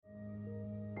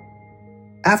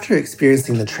After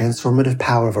experiencing the transformative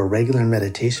power of a regular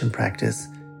meditation practice,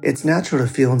 it's natural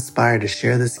to feel inspired to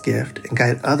share this gift and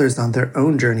guide others on their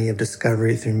own journey of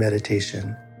discovery through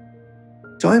meditation.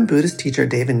 Join Buddhist teacher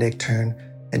David Nichtern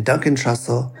and Duncan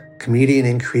Trussell, comedian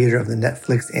and creator of the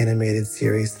Netflix animated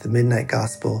series The Midnight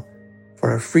Gospel,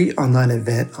 for a free online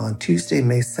event on Tuesday,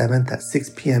 May 7th at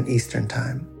 6 p.m. Eastern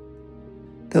Time.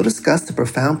 They'll discuss the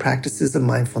profound practices of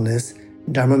mindfulness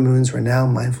in Dharma Moon's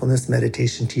renowned mindfulness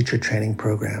meditation teacher training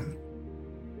program.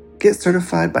 Get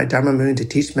certified by Dharma Moon to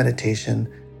teach meditation,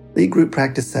 lead group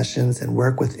practice sessions, and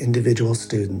work with individual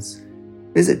students.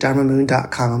 Visit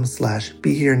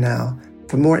dharmamoon.com/beherenow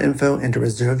for more info and to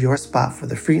reserve your spot for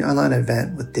the free online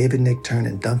event with David Nichtern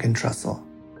and Duncan Trussell.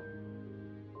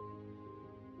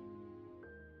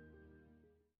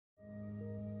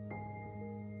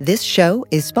 This show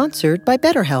is sponsored by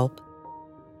BetterHelp.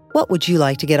 What would you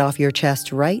like to get off your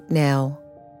chest right now?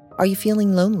 Are you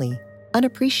feeling lonely,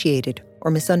 unappreciated,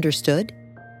 or misunderstood?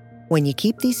 When you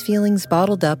keep these feelings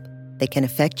bottled up, they can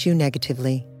affect you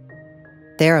negatively.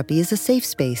 Therapy is a safe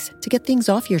space to get things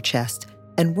off your chest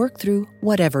and work through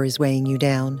whatever is weighing you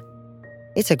down.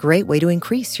 It's a great way to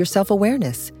increase your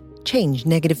self-awareness, change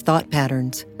negative thought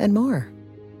patterns, and more.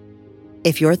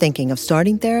 If you're thinking of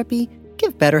starting therapy,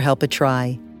 give BetterHelp a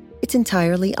try. It's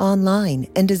entirely online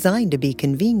and designed to be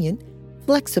convenient,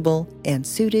 flexible, and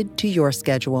suited to your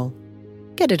schedule.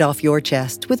 Get it off your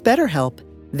chest with BetterHelp.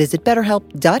 Visit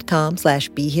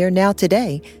BetterHelp.com/BeHereNow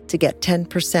today to get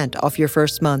 10% off your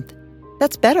first month.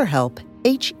 That's BetterHelp,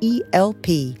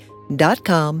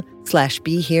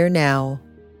 HELP.com/BeHereNow.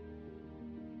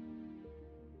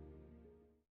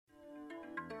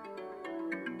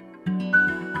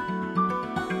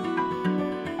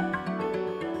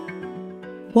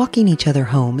 Walking each other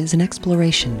home is an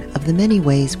exploration of the many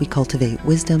ways we cultivate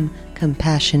wisdom,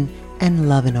 compassion, and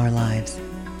love in our lives.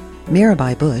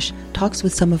 Mirabai Bush talks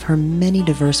with some of her many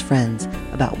diverse friends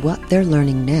about what they're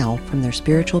learning now from their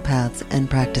spiritual paths and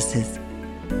practices.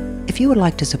 If you would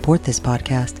like to support this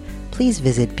podcast, please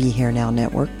visit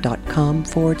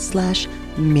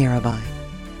BeHereNowNetwork.com/Mirabai.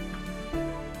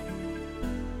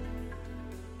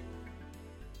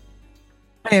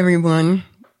 Hi, everyone.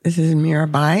 This is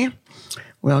Mirabai.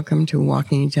 Welcome to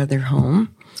Walking Each Other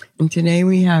Home. And today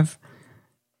we have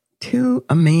two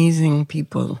amazing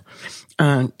people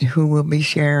who will be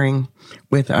sharing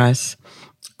with us.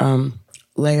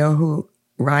 Lei'ohu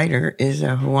Ryder is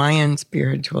a Hawaiian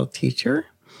spiritual teacher,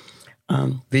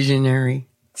 visionary,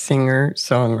 singer,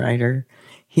 songwriter,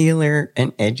 healer,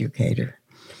 and educator.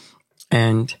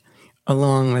 And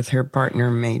along with her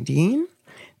partner, Maydeen,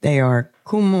 they are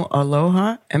Kumu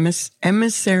Aloha,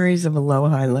 emissaries of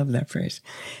Aloha. I love that phrase.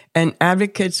 And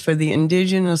advocates for the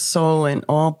indigenous soul in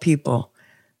all people.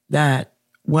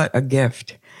 What a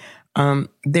gift.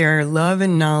 Their love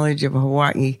and knowledge of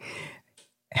Hawaii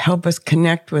help us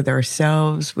connect with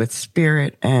ourselves, with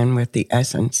spirit, and with the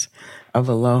essence of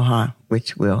Aloha,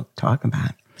 which we'll talk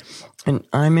about. And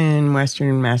I'm in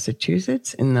Western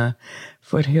Massachusetts in the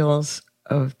foothills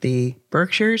of the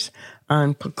Berkshires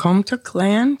on Pocumtuck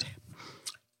land.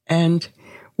 And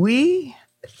we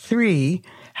three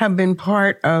have been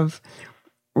part of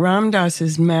Ram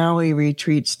Dass's Maui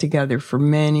retreats together for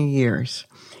many years.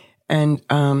 And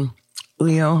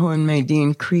Lei'ohu and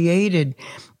Maydeen created,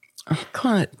 I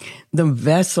call it the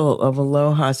vessel of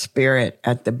Aloha spirit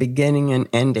at the beginning and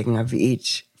ending of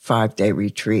each 5-day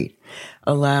retreat,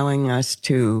 allowing us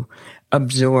to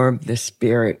absorb the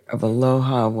spirit of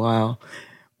Aloha while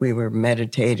we were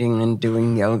meditating and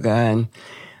doing yoga and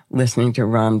listening to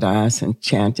Ram Dass and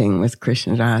chanting with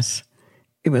Krishna Das.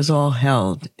 It was all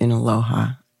held in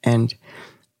Aloha, and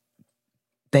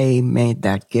they made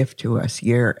that gift to us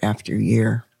year after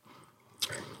year.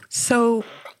 So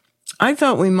I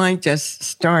thought we might just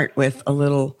start with a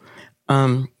little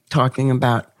talking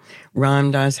about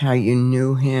Ram Dass, how you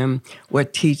knew him,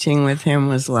 what teaching with him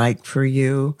was like for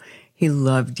you. He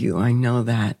loved you, I know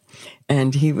that.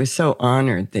 And he was so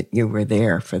honored that you were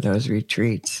there for those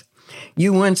retreats.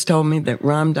 You once told me that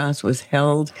Ram Dass was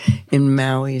held in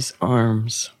Maui's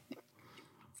arms.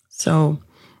 So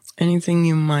anything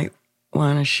you might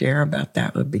want to share about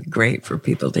that would be great for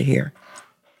people to hear.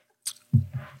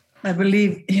 I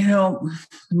believe,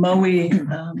 Maui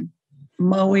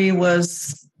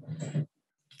was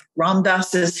Ram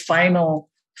Dass's final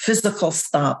physical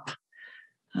stop,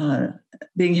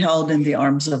 being held in the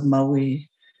arms of Maui.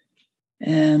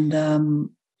 And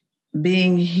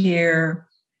being here,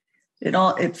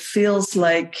 it feels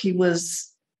like he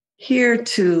was here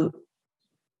to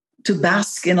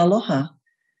bask in aloha,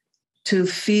 to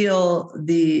feel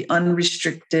the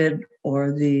unrestricted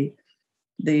or the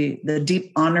the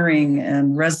deep honoring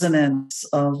and resonance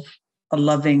of a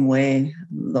loving way,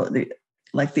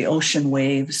 like the ocean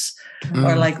waves,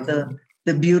 or like the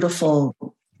beautiful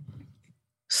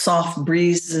soft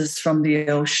breezes from the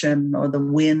ocean, or the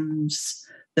winds,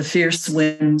 the fierce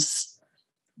winds,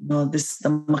 the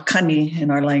makani in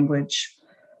our language.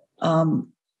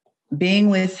 Being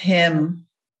with him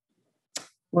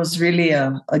was really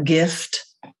a gift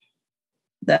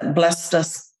that blessed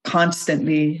us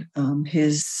constantly.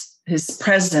 His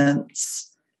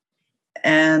presence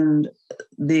and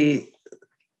the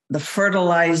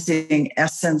fertilizing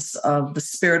essence of the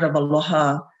spirit of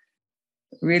Aloha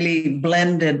really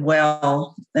blended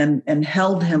well and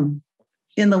held him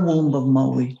in the womb of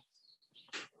Maui.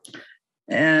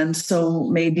 And so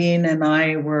Maydeen and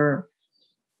I were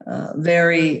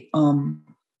very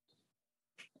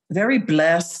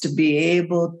blessed to be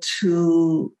able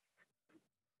to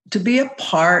be a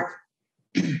part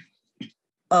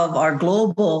of our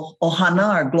global ohana,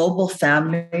 our global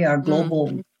family, our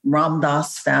global Ram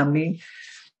Dass family,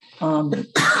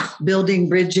 building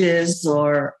bridges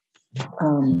or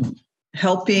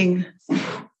helping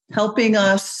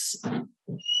us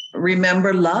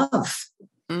remember love.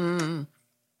 And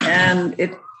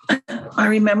I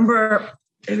remember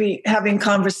maybe having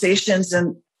conversations,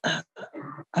 and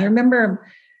I remember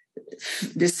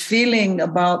this feeling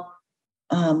about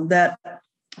that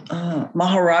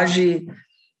Maharaji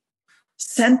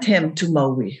sent him to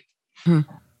Maui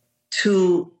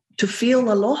to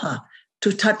feel aloha,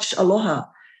 to touch aloha.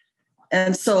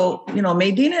 And so,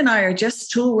 Maydeen and I are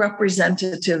just two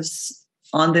representatives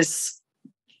on this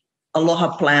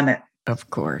aloha planet. Of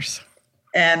course.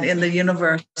 And in the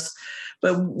universe.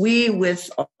 But we, with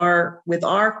our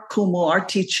kumu, our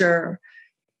teacher,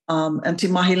 Auntie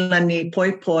Mahilani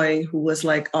Poi Poi, who was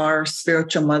like our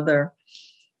spiritual mother,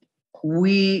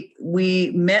 we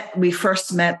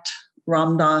first met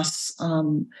Ram Dass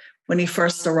when he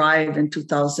first arrived in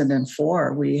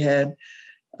 2004. We had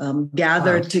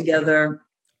gathered together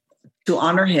to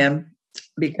honor him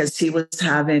because he was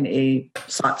having a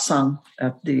satsang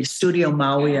at the Studio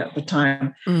Maui at the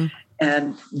time.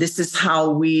 And this is how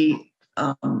we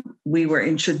were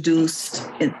introduced.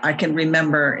 I can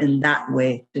remember in that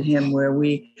way to him, where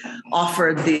we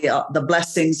offered the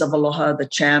blessings of aloha, the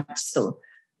chants,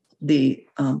 the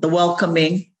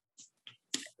welcoming,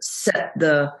 set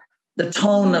the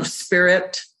tone of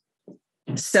spirit,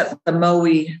 set the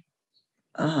Maui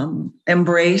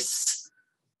embrace,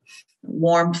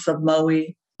 warmth of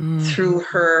Maui through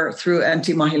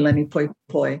Auntie Mahilani Poi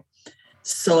Poi.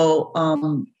 So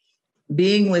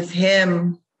being with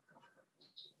him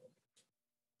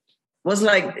was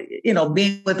like,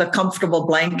 being with a comfortable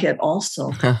blanket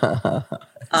also.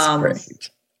 Great.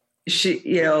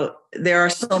 There are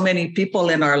so many people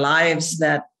in our lives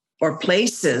or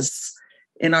places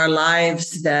in our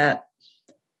lives that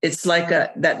it's like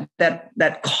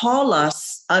that call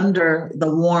us under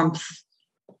the warmth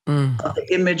of the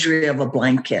imagery of a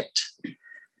blanket.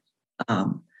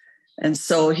 And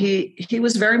so he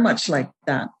was very much like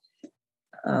that.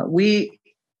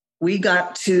 We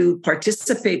got to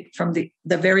participate from the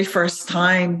very first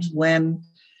time when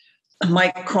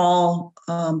Mike Kroll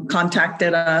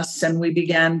contacted us, and he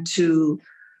began to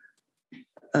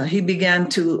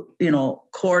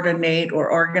coordinate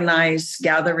or organize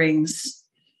gatherings.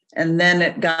 And then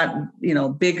it got,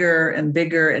 bigger and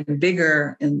bigger and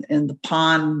bigger in the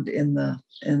pond, in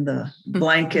the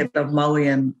blanket of Maui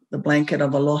and the blanket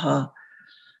of Aloha.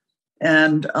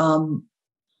 And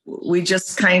we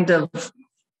just kind of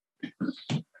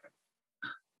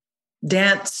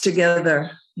danced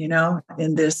together,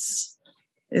 in this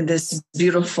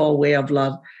beautiful way of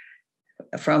love,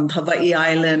 from Hawaii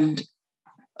Island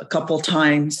a couple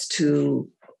times to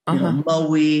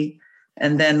Maui.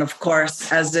 And then, of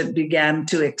course, as it began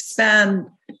to expand,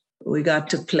 we got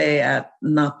to play at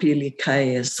Napili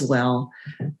Kai as well,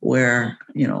 where,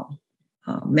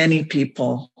 many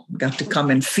people got to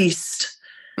come and feast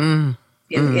in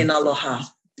Aloha,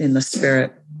 in the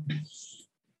spirit.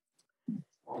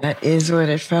 That is what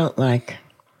it felt like,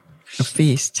 a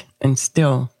feast, and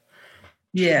still.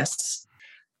 Yes.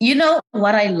 You know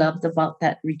what I loved about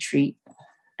that retreat?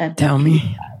 Tell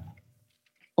me.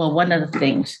 Well, one of the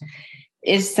things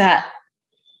is that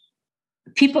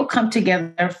people come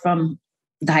together from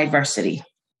diversity,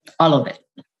 all of it.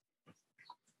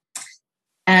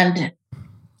 And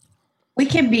we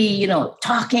can be,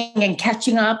 talking and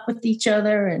catching up with each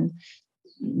other and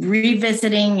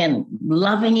revisiting and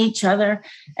loving each other.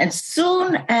 And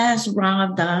soon as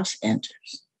Ram Dass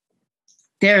enters,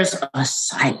 there's a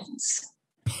silence.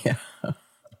 Yeah.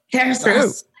 There's a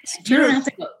silence. You don't have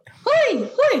to go, Hui.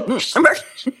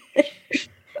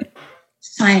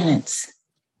 Silence.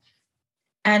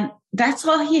 And that's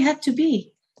all he had to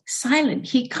be, silent.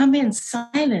 He'd come in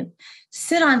silent,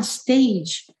 sit on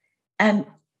stage, and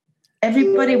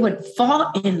everybody would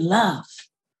fall in love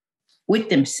with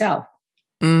themselves.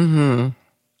 Mm-hmm.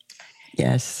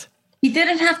 Yes. He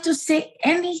didn't have to say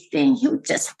anything. He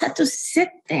just had to sit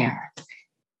there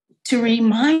to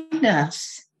remind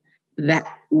us that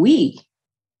we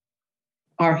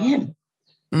are him.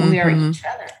 Mm-hmm. We are each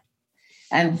other.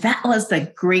 And that was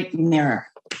the great mirror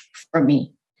for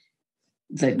me,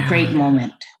 the great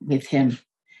moment with him.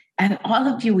 And all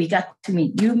of you, we got to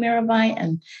meet you, Mirabai,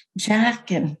 and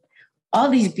Jack, and all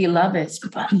these beloveds,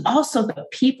 but also the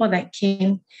people that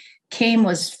came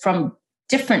was from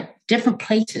different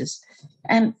places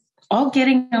and all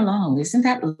getting along. Isn't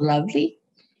that lovely?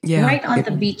 Yeah. Right on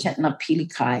the beach at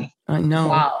Napilikai. I know.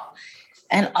 Wow.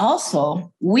 And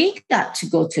also, we got to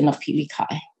go to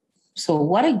Napilikai. So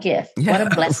what a gift. Yeah, what a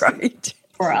blessing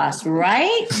for us,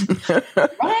 right?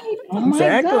 Right? Oh my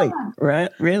exactly. God.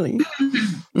 Right, really.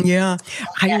 Yeah.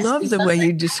 I love the way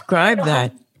you describe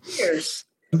that. Years.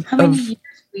 How many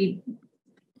years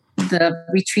the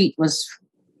retreat was?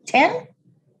 10?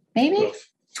 Maybe?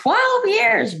 12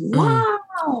 years.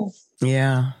 Wow.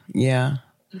 Yeah.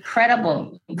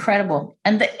 Incredible.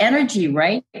 And the energy,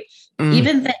 right?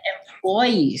 Even the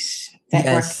employees that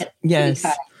work at Yes.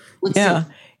 would say,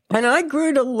 and I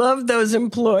grew to love those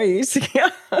employees. Isn't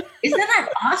that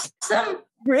awesome?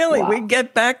 Really, we'd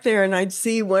get back there and I'd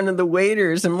see one of the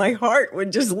waiters and my heart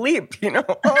would just leap,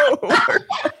 Oh,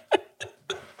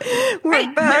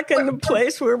 we're back in the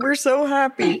place where we're so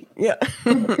happy. Yeah.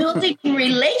 Building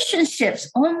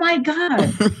relationships. Oh my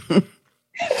God.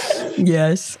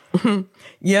 Yes.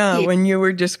 Yeah. When you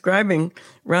were describing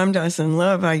Ram Dass and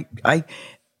love, I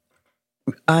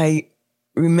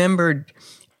remembered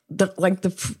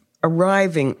the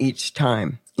arriving each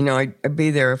time. I'd be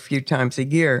there a few times a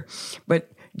year,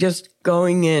 but just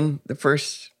going in the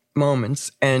first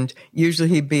moments, and usually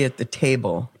he'd be at the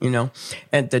table,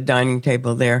 at the dining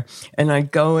table there, and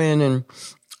I'd go in and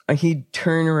he'd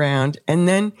turn around and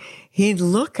then he'd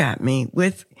look at me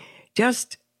with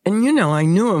just, and I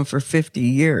knew him for 50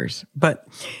 years, but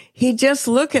he'd just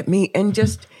look at me and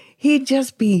he'd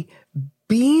just be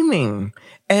beaming.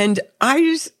 And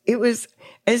it was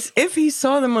as if he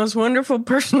saw the most wonderful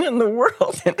person in the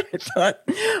world. And I thought,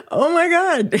 oh my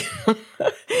God,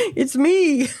 it's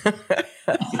me.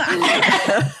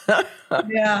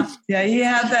 Yeah. He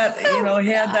had that, he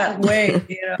had that way,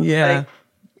 Yeah.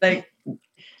 Like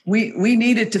we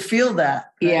needed to feel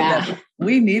that. Right? Yeah.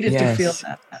 We needed to feel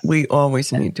that. We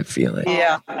always need to feel it.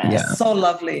 Yeah. So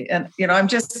lovely. And, I'm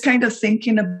just kind of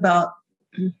thinking about,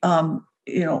 Ram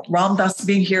Dass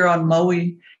being here on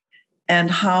Maui and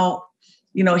how,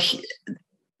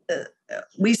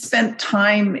 we spent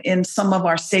time in some of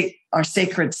our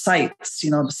sacred sites,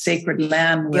 the sacred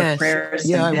land where prayers.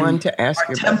 Yeah, I wanted to ask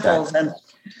you about temples that.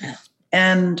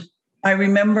 And I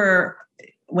remember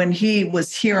when he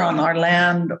was here on our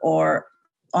land or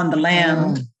on the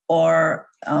land or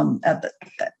at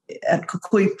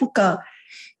Kukuipuka,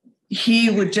 he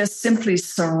would just simply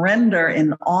surrender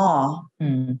in awe,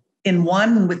 in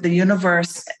one with the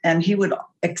universe, and he would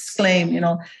exclaim,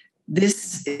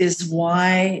 this is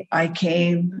why I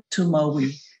came to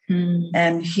Maui.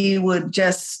 And he would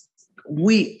just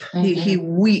weep. He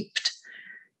wept.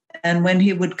 And when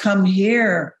he would come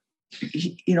here,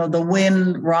 the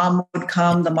wind, Ram would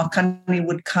come, the Makani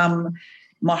would come,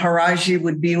 Maharaji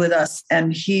would be with us,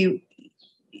 and he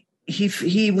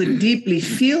would deeply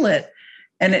feel it.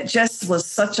 And it just was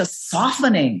such a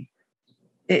softening.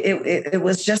 It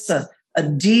was just a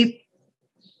deep,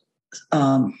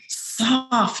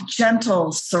 soft,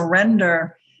 gentle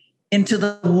surrender into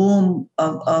the womb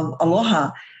of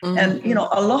Aloha. And,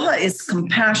 Aloha is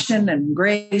compassion and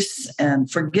grace and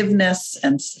forgiveness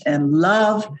and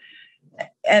love.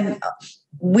 And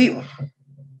we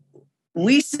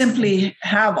simply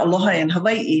have Aloha in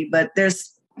Hawaii, but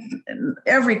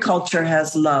every culture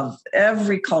has love.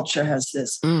 Every culture has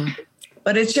this.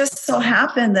 But it just so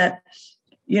happened that,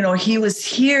 he was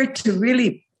here to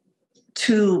really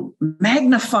to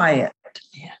magnify it.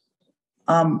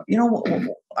 When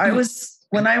I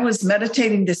was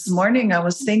meditating this morning, I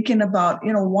was thinking about,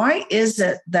 why is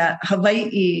it that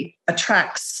Hawaii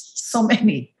attracts so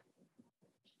many?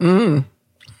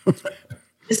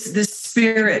 This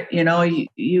spirit,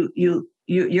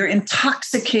 you're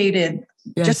intoxicated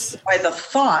just by the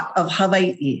thought of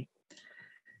Hawaii.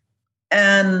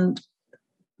 And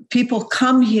people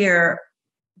come here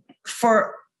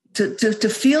to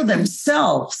feel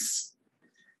themselves.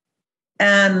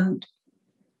 And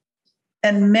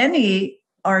And many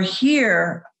are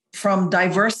here from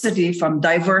diversity, from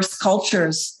diverse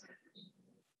cultures,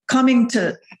 coming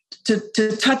to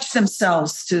touch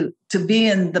themselves, to be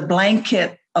in the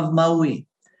blanket of Maui.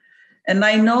 And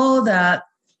I know that,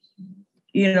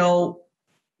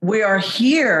 we are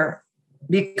here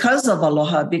because of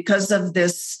Aloha, because of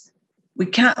this.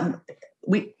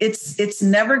 It's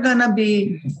never going to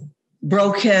be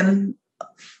broken.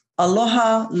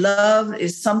 Aloha, love,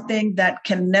 is something that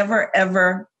can never,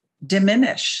 ever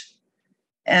diminish.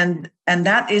 And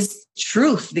that is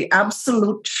truth. The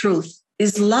absolute truth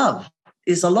is love,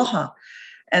 is Aloha.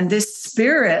 And this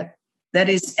spirit that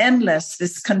is endless,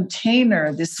 this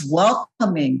container, this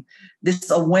welcoming, this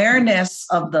awareness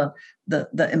of the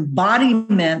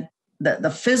embodiment,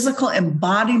 the physical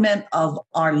embodiment of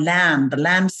our land, the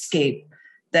landscape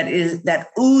that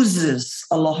oozes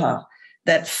Aloha,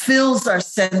 that fills our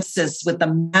senses with the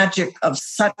magic of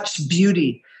such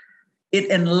beauty. It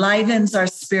enlivens our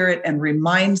spirit and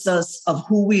reminds us of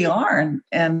who we are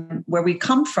and where we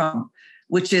come from,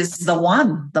 which is the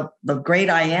one, the great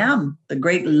I am, the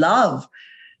great love.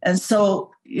 And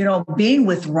so, being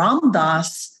with Ram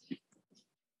Dass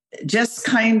just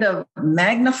kind of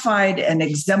magnified and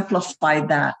exemplified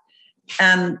that.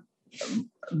 And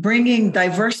bringing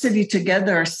diversity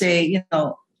together, say,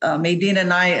 Maydeen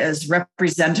and I as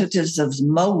representatives of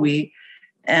Maui,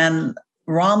 and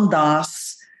Ram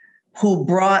Dass, who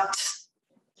brought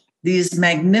these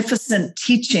magnificent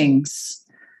teachings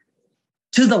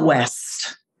to the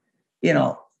West,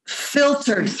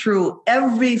 filtered through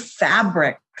every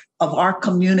fabric of our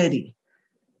community,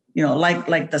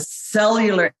 like the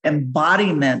cellular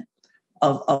embodiment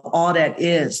of all that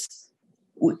is.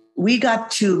 We got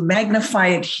to magnify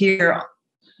it here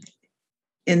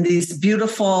in these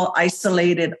beautiful,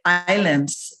 isolated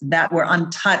islands that were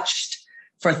untouched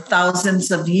for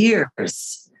thousands of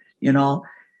years,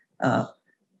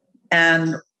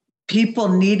 and people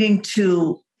needing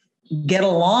to get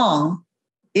along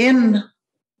in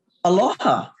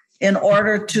Aloha in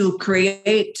order to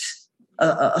create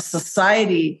a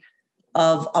society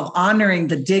of honoring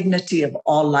the dignity of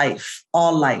all life.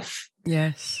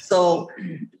 Yes. So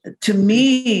to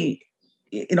me,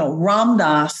 Ram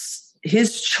Dass,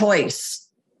 his choice,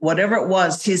 whatever it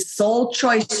was, his sole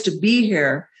choice to be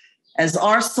here as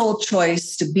our sole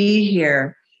choice to be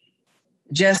here,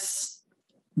 just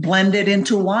blended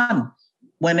into one.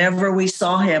 Whenever we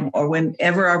saw him or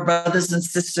whenever our brothers and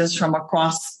sisters from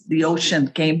across the ocean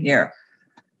came here,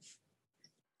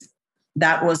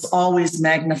 that was always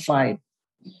magnified.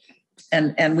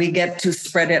 And we get to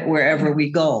spread it wherever we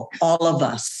go, all of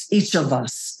us, each of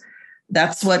us.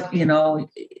 That's what,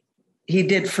 he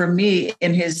did for me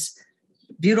in his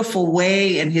beautiful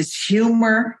way, in his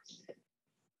humor,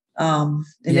 in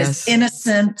his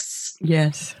innocence.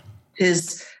 Yes.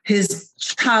 His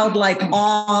childlike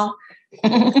awe.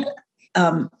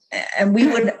 And we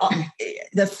would,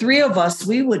 the three of us,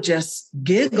 we would just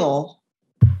giggle.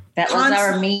 That was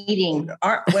our meeting.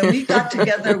 When we got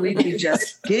together, we'd be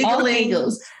just giggling,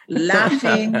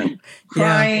 laughing,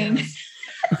 crying.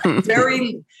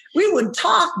 We would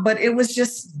talk, but it was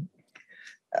just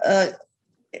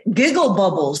giggle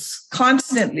bubbles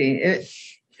constantly.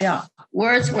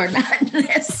 Words were not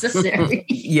necessary.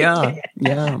 Yeah.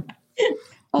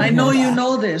 I know you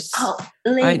know this.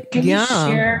 Can you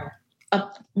share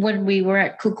when we were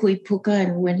at Kukui Puka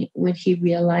and when he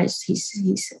realized he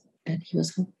said that he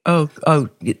was home?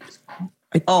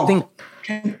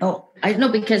 I know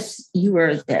because you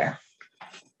were there.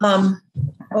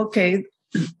 Okay.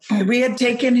 We had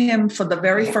taken him for the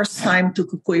very first time to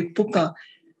Kukui Puka,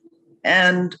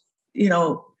 and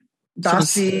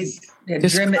Dasi had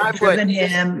driven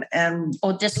him and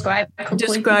describe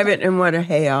it and what a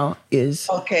heiau is.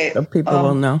 Okay, so people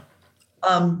will know.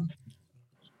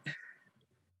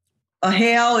 A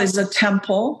heiau is a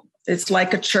temple. It's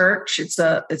like a church. It's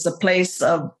a place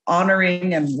of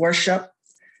honoring and worship.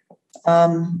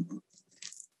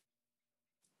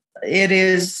 It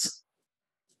is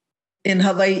in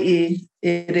Hawaii.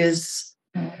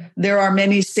 There are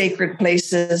many sacred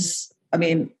places. I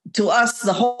mean, to us,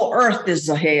 the whole earth is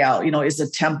a heiau, is a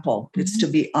temple. It's to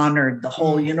be honored, the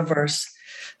whole universe.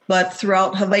 But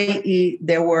throughout Hawaii,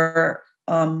 there were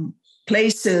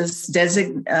places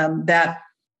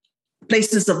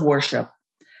places of worship.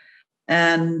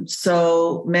 And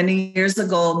so many years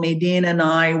ago, Maydeen and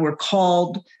I were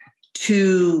called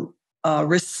to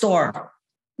restore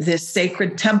this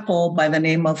sacred temple by the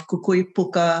name of Kukui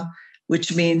Puka,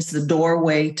 which means the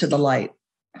doorway to the light.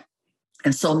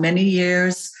 And so many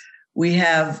years we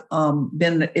have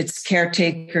been its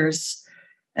caretakers.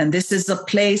 And this is a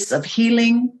place of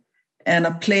healing and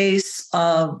a place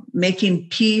of making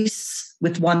peace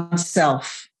with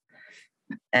oneself.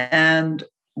 And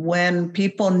when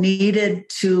people needed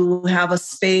to have a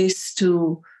space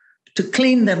to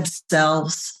clean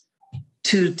themselves,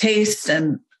 to taste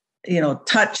and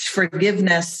touch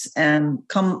forgiveness and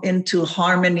come into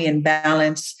harmony and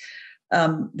balance,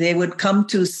 they would come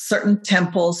to certain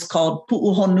temples called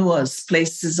pu'uhonuas,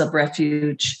 places of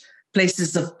refuge,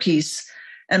 places of peace.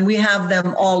 And we have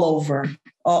them all over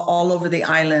the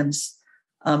islands,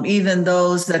 even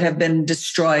those that have been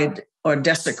destroyed or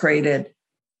desecrated.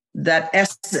 That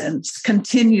essence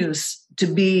continues to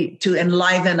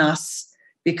enliven us,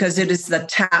 because it is the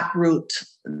taproot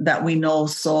that we know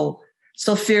so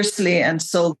fiercely and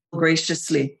so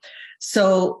graciously.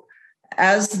 So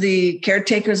as the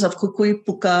caretakers of Kukui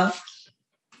Puka,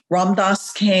 Ram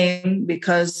Dass came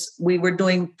because we were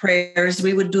doing prayers.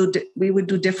 We would do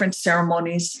different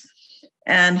ceremonies,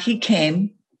 and he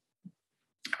came.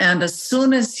 And as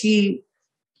soon as he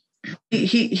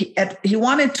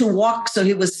wanted to walk, so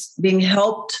he was being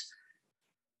helped.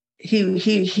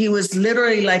 He was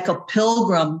literally like a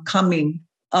pilgrim coming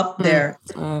up there.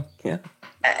 Oh, yeah.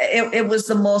 It was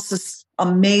the most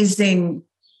amazing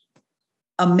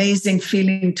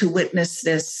feeling to witness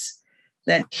this,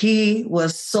 that he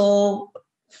was so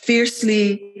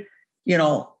fiercely,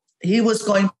 he was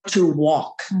going to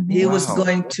walk. He was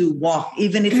going to walk,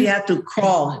 even if he had to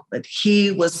crawl, but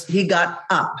he got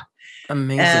up.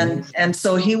 Amazing. And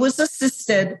so he was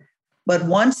assisted, but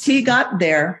once he got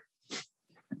there,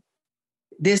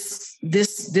 this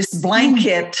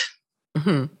blanket,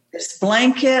 this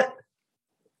blanket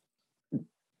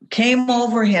came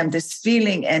over him, this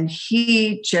feeling, and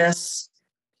he just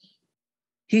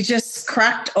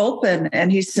cracked open,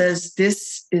 and he says,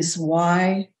 "This is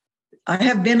why I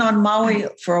have been on Maui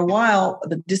for a while,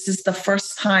 but this is the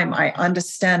first time I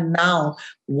understand now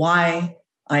why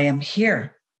I am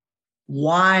here,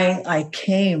 why I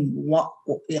came, what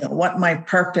my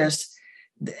purpose."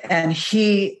 And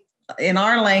he, in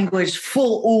our language,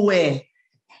 full uwe.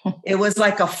 It was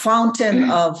like a fountain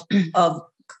of a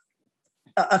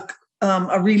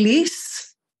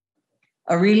release,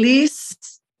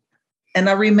 and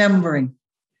a remembering,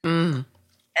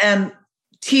 and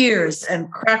tears,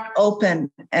 and cracked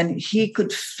open, and he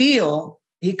could feel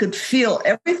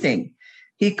everything.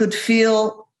 He could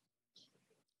feel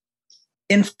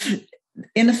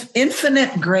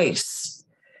infinite grace.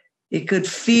 He could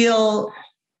feel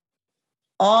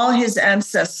all his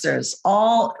ancestors,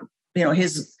 all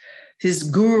his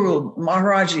guru,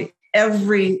 Maharaji,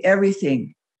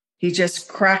 everything. He just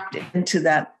cracked into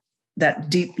that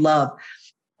deep love.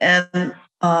 And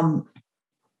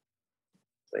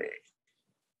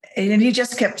he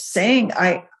just kept saying,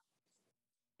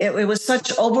 it was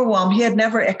such overwhelm. He had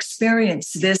never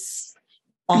experienced this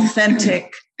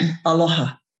authentic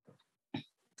aloha.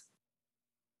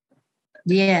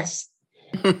 Yes.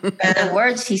 And the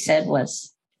words he said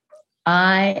was,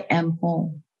 "I am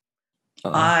home.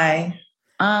 I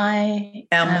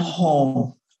am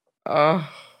home. Oh,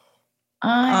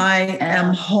 I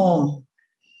am home."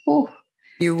 Ooh.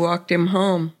 You walked him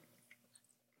home.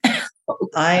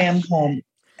 I am home.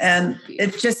 And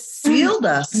it just sealed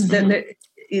us that,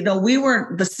 we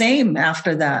weren't the same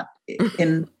after that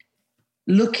in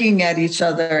looking at each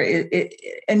other.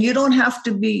 And you don't have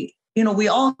to be, we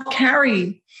all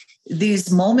carry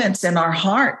these moments in our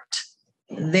heart.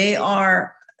 They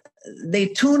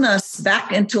tune us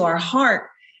back into our heart.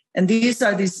 And these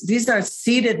are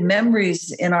seated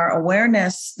memories in our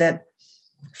awareness that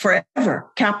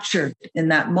forever captured in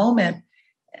that moment.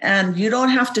 And you don't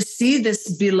have to see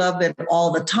this beloved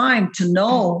all the time to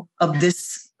know of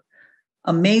this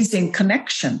amazing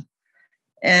connection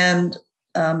and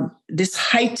this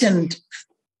heightened,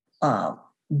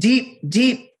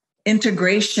 deep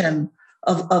integration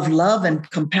of love and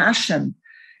compassion,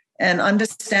 and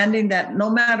understanding that no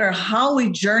matter how we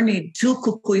journeyed to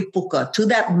Kukui Puka, to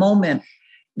that moment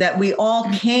that we all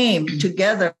came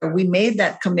together, we made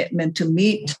that commitment to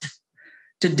meet,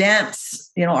 to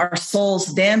dance, our souls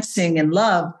dancing in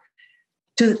love,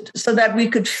 so that we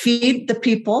could feed the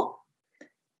people,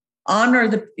 honor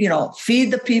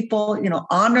feed the people,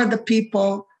 honor the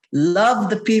people, love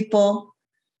the people,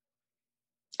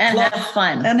 and have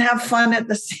fun. And have fun at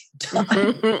the same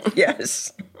time.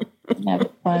 Yes.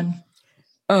 Have fun.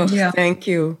 Oh, yeah. Thank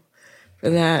you for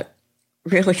that.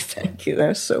 Really, thank you.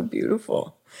 That's so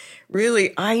beautiful.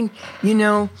 Really, I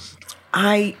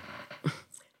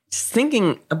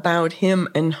thinking about him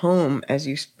and home as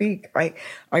you speak, I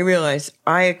realized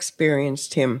I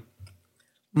experienced him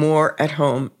more at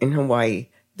home in Hawaii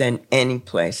than any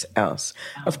place else.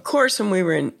 Of course, when we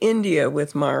were in India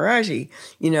with Maharaji,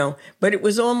 but it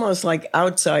was almost like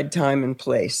outside time and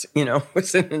place, it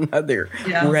was in another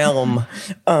realm.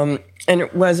 And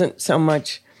it wasn't so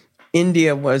much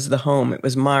India was the home. It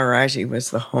was Maharaji was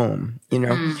the home,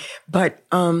 But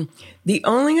the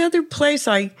only other place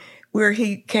where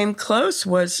he came close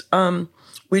was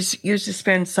we used to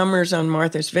spend summers on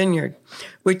Martha's Vineyard,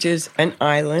 which is an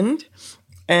island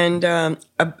and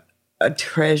a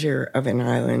treasure of an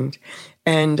island,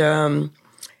 and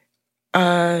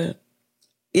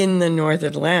in the North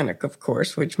Atlantic, of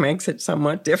course, which makes it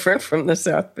somewhat different from the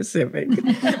South Pacific.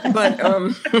 But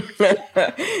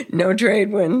no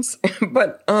trade winds.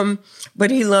 But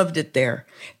he loved it there,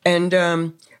 and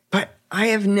but I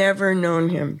have never known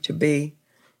him to be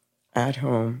at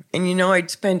home. And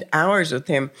I'd spend hours with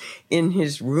him in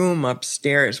his room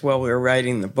upstairs while we were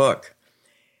writing the book,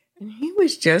 and he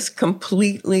was just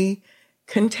completely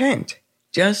content,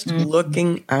 just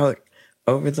looking out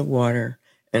over the water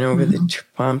and over the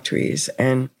palm trees.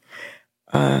 And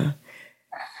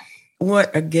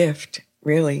what a gift,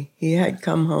 really. He had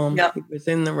come home. Yep. He was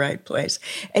in the right place.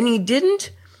 And he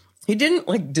didn't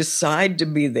like decide to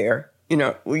be there.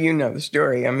 The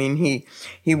story. I mean,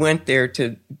 he went there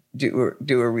to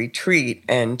do a retreat,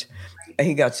 and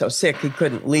he got so sick he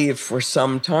couldn't leave for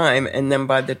some time. And then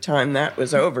by the time that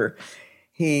was over,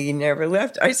 he never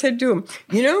left. I said to him,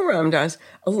 Ram Dass,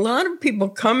 a lot of people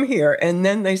come here and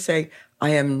then they say,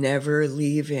 I am never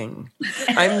leaving.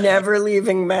 I'm never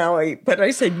leaving Maui. But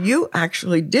I said, you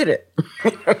actually did it.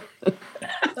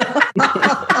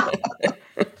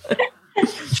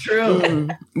 True.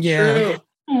 Yeah. True.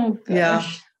 Oh,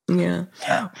 gosh. Yeah.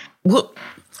 Well,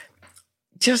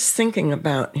 just thinking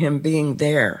about him being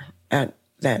there at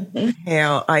that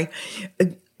hail,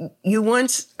 you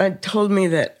once told me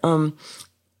that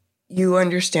you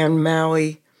understand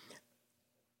Maui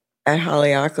at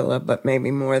Haleakala, but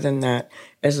maybe more than that,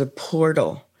 as a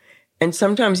portal. And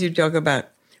sometimes you talk about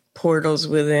portals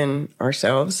within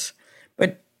ourselves,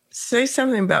 but say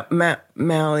something about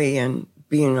Maui and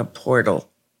being a portal.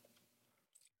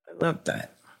 I love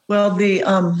that. Well, you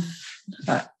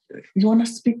want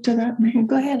to speak to that, Maydeen?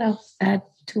 Go ahead. I'll add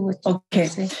to what you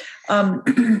say.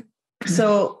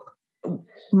 So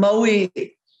Maui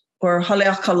or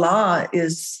Haleakala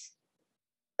is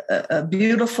a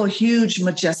beautiful, huge,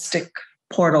 majestic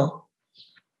portal.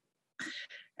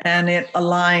 And it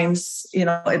aligns, it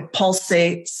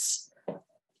pulsates.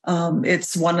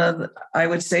 It's I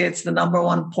would say it's the number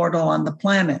one portal on the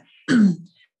planet.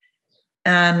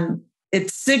 And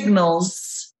it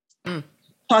signals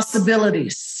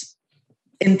possibilities,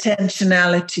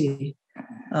 intentionality,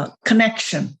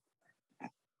 connection.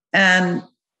 And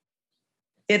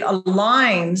it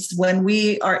aligns when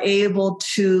we are able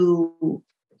to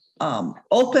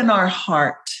open our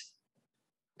heart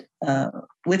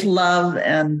with love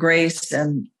and grace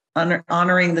and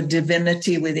honoring the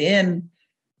divinity within,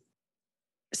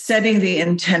 setting the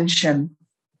intention.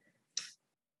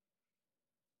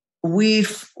 We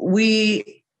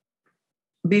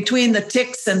between the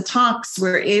ticks and talks,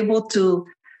 we're able to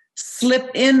slip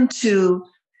into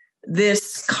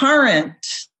this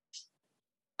current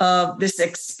of this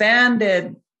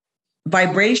expanded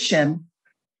vibration.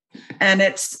 And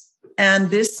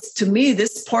this, to me,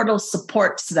 this portal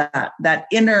supports that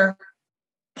inner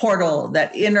portal,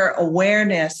 that inner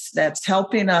awareness that's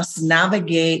helping us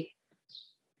navigate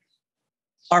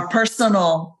our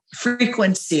personal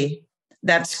frequency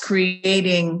that's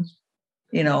creating,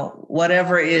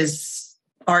 whatever is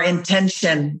our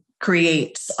intention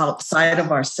creates outside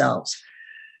of ourselves.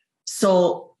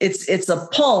 So it's a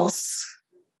pulse.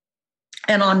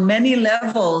 And on many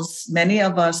levels, many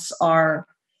of us are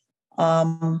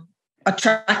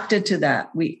attracted to that.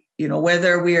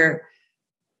 Whether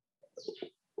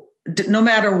no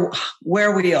matter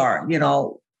where we are,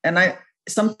 and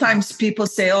sometimes people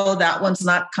say, oh, that one's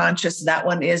not conscious, that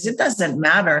one is. It doesn't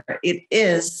matter. It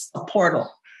is a portal.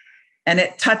 And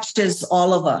it touches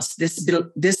all of us,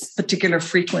 this particular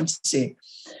frequency.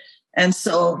 And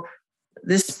so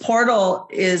this portal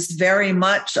is very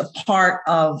much a part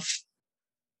of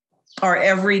our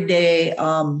everyday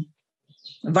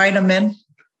vitamin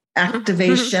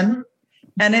activation.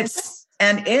 And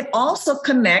it also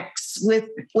connects with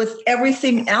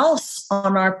everything else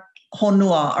on our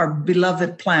Honua, our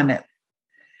beloved planet.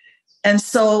 And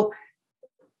so,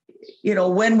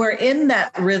 when we're in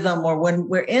that rhythm or when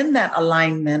we're in that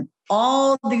alignment,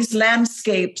 all these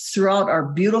landscapes throughout our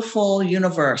beautiful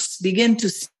universe begin to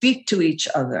speak to each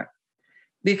other.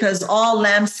 Because all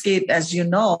landscape, as you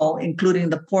know, including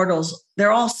the portals,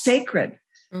 they're all sacred.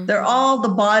 Mm-hmm. They're all the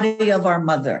body of our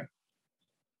mother.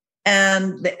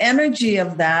 And the energy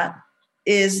of that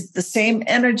is the same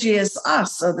energy as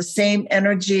us, or the same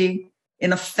energy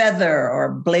in a feather or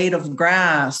a blade of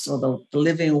grass or the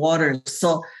living waters.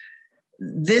 So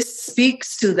this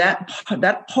speaks to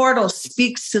that portal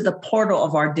speaks to the portal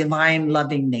of our divine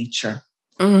loving nature.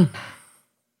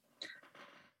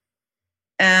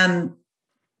 And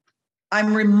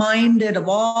I'm reminded of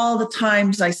all the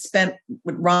times I spent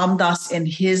with Ram Dass in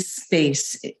his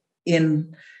space,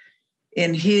 in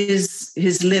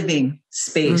his living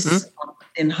space,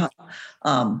 in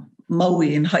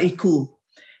Maui, in Haiku,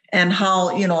 and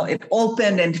how, it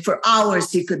opened and for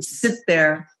hours he could sit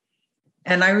there.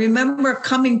 And I remember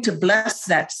coming to bless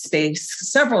that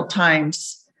space several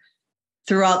times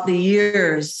throughout the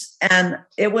years. And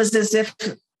it was as if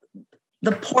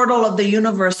the portal of the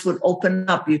universe would open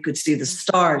up. You could see the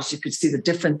stars, you could see the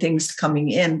different things coming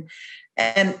in.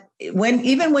 And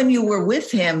even when you were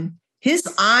with him, his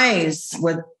eyes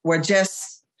were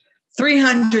just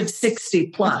 360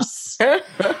 plus.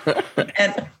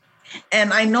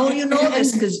 And I know you know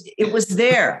this because it was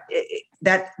there,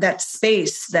 that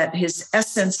space, that his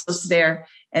essence was there.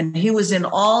 And he was in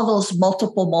all those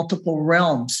multiple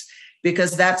realms,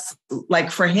 because that's like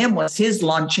for him was his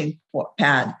launching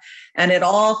pad. And it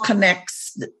all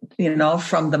connects,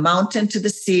 from the mountain to the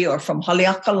sea, or from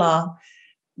Haleakala,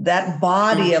 that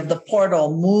body of the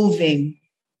portal moving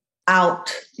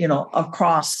out,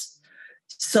 across.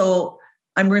 So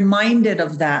I'm reminded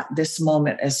of that this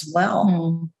moment as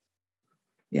well.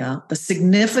 Yeah, the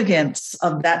significance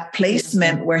of that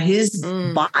placement where his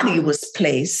body was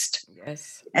placed,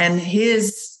 and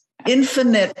his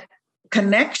infinite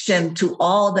connection to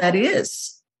all that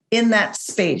is in that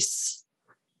space,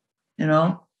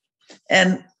 And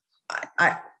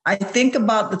I think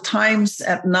about the times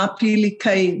at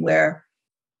Napilikai where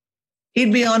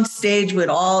he'd be on stage with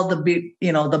all the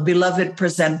beloved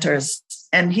presenters,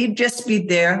 and he'd just be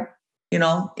there,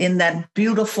 in that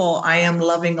beautiful I am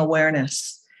loving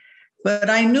awareness.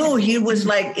 But I knew he was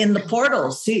like in the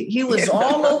portals. He was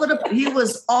all over he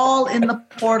was all in the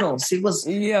portals. He was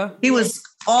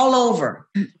all over.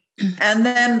 And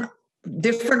then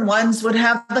different ones would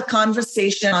have the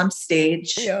conversation on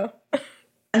stage. Yeah.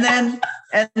 And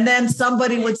then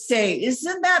somebody would say,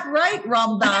 "Isn't that right,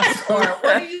 Ram Dass?" Or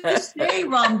 "What do you say,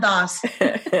 Ram Dass?"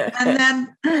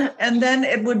 And then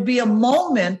it would be a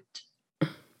moment.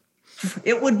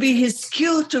 It would be his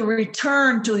cue to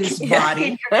return to his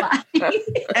body.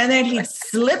 And then he'd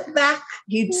slip back.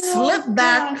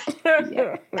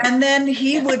 And then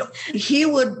he would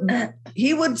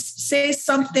say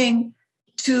something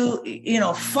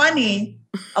funny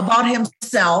about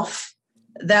himself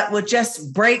that would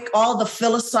just break all the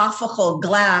philosophical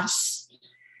glass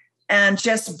and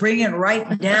just bring it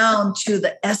right down to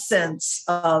the essence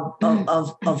of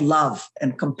love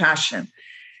and compassion.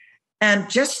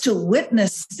 And just to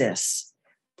witness this,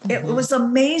 it was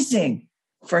amazing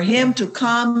for him to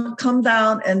come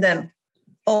down and then,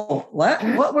 what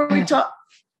were we talking?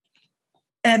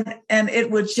 And it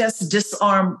would just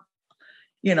disarm,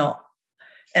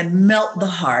 and melt the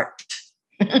heart,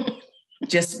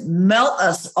 just melt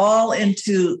us all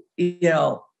into,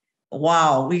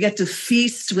 wow, we get to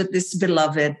feast with this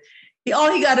beloved.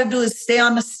 All he got to do is stay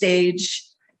on the stage,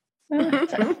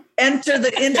 enter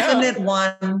the infinite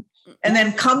one, and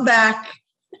then come back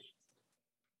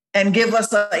and give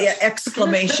us an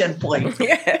exclamation point.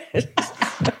 Yes.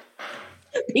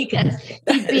 Because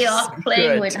he'd be off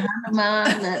playing with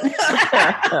Hanuman and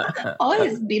all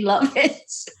his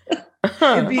beloveds.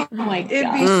 It'd be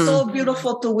so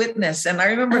beautiful to witness. And I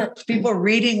remember people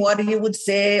reading what he would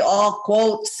say, all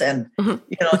quotes and,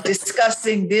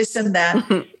 discussing this and that.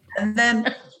 And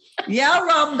then,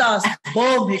 Ram Dass,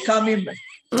 boom, he coming.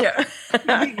 Yeah.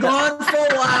 He'd be gone for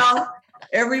a while.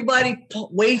 Everybody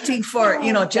waiting for,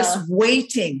 just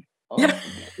waiting.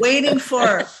 Waiting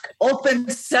for open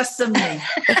sesame.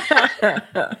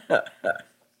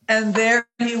 And there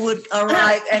he would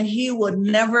arrive, and he would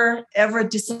never, ever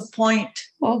disappoint.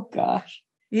 Oh, gosh.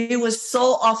 He was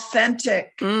so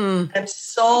authentic and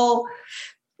so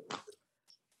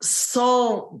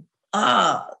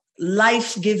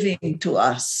life-giving to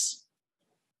us.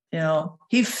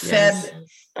 He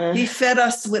fed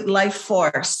us with life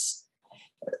force.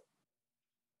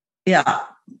 Yeah.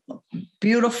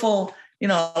 Beautiful,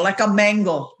 like a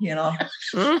mango,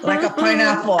 like a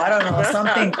pineapple. I don't know,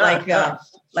 something like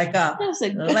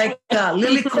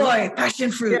lilikoi,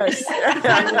 passion fruit. Yes.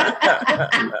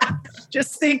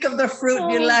 Just think of the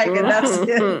fruit you like, and that's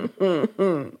it.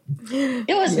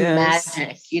 It was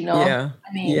magic, Yeah.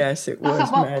 I mean, yes, it was talk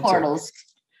about magic. portals.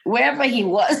 Wherever he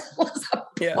was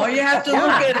All you have to look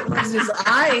at it was his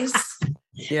eyes.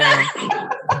 Yeah.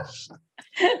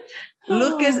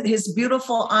 Look at his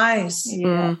beautiful eyes.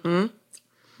 Yeah. Mm-hmm.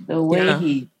 The way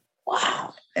Yeah.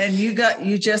 wow. And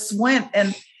you just went.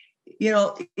 And,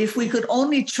 if we could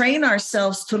only train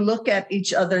ourselves to look at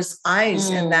each other's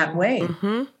eyes in that way,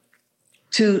 Mm-hmm.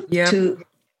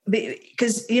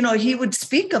 because, he would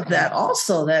speak of that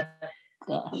also, that,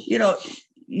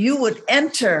 you would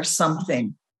enter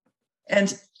something.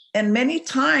 And many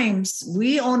times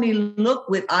we only look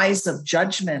with eyes of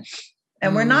judgment,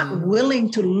 and we're not willing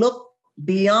to look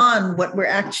beyond what we're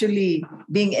actually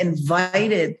being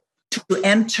invited to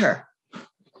enter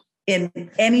in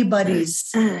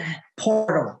anybody's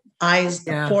portals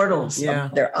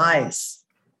of their eyes.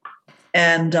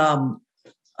 And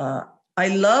I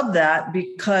love that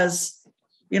because,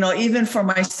 even for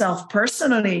myself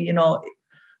personally,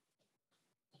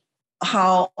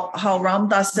 how Ram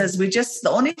Dass says,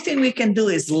 the only thing we can do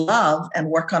is love and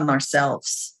work on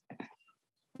ourselves.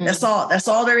 That's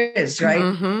all there is, right?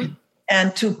 Mm-hmm.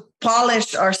 And to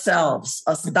polish ourselves,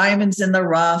 us diamonds in the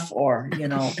rough, or,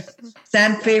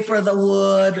 sandpaper the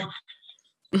wood.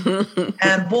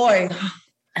 And boy,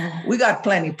 we got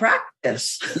plenty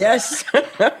practice. Yes.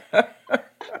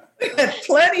 We had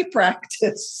plenty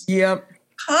practice. Yep.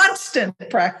 Constant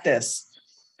practice.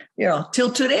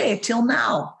 Till today, till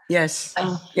now. Yes.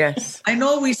 Yes. I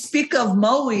know we speak of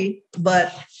Maui,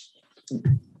 but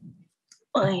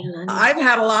I've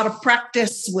had a lot of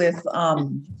practice with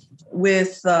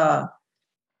we've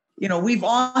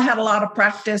all had a lot of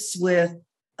practice with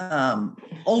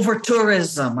over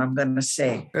tourism, I'm going to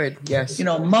say. Good. Yes.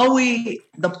 Maui,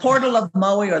 the portal of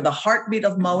Maui, or the heartbeat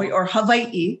of Maui, or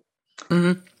Hawaii.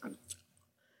 Mm-hmm.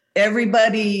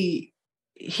 Everybody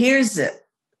hears it,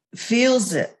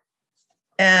 feels it.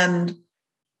 And,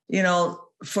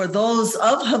 for those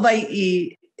of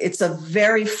Hawaii, it's a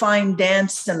very fine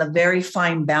dance and a very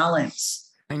fine balance.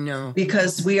 I know.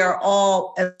 Because we are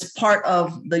all, as part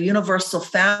of the universal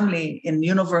family in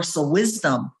universal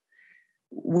wisdom,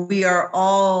 we are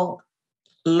all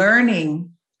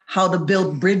learning how to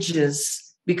build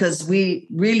bridges, because we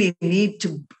really need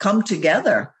to come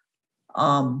together.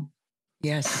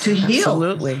 Yes. To heal.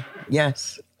 Absolutely.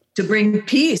 Yes. To bring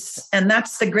peace. And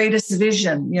that's the greatest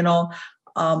vision,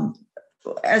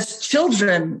 as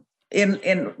children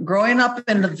in growing up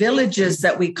in the villages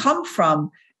that we come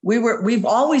from, we've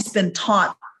always been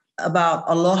taught about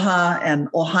aloha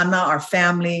and ohana, our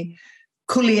family,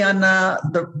 kuleana,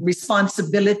 the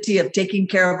responsibility of taking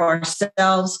care of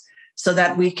ourselves so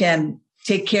that we can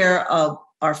take care of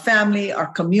our family, our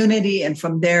community, and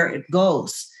from there it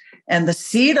goes. And the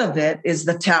seed of it is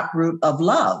the taproot of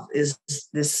love, is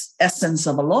this essence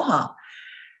of aloha.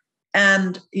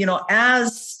 And,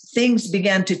 as things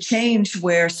began to change,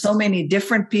 where so many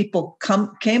different people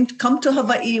come to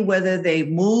Hawaii, whether they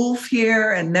move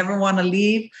here and never want to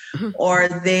leave, or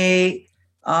they,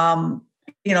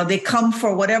 they come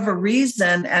for whatever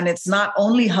reason, and it's not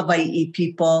only Hawaii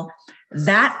people.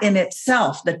 That in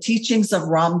itself, the teachings of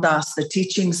Ram Dass, the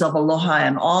teachings of Aloha,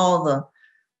 and all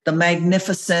the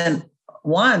magnificent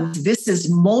ones, this is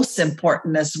most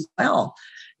important as well,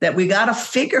 that we got to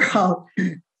figure out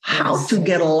how to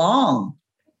get along.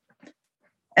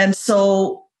 And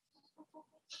so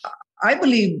I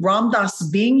believe Ram Dass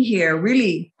being here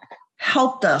really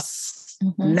helped us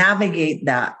navigate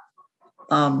that.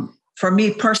 For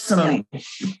me personally,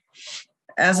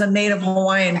 as a Native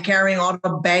Hawaiian, carrying all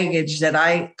the baggage that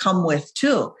I come with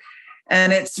too.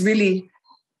 And it's really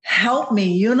helped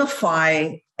me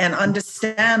unify and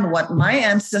understand what my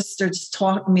ancestors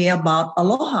taught me about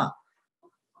aloha,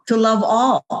 to love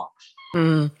all.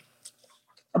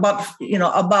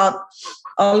 About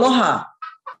aloha,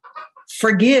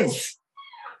 forgive.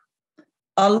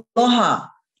 Aloha,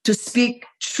 to speak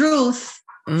truth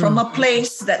from a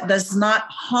place that does not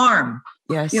harm.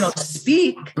 Yes.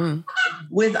 Speak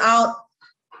without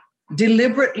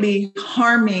deliberately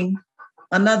harming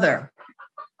another.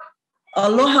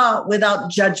 Aloha without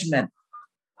judgment.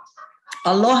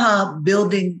 Aloha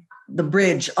building the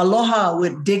bridge. Aloha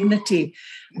with dignity.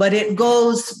 But it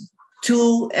goes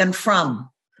to and from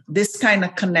this kind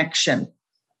of connection.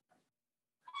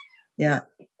 Yeah.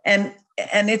 And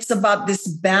it's about this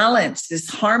balance, this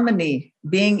harmony,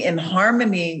 being in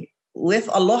harmony with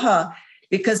aloha.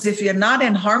 Because if you're not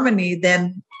in harmony,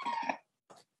 then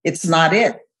it's not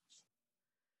it.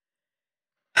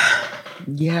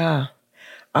 Yeah.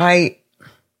 I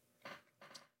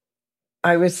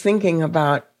was thinking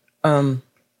about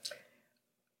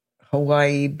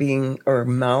Hawaii being, or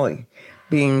Maui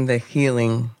being the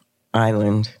healing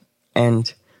island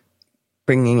and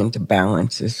bringing into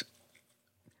balance.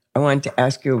 I wanted to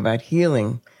ask you about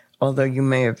healing, although you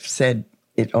may have said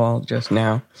it all just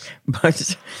now,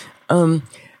 but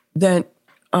that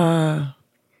when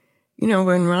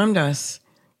Ramdas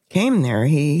came there,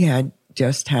 he had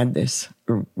just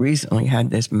recently had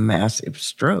this massive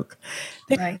stroke.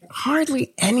 That Right.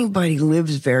 hardly anybody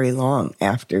lives very long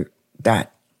after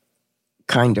that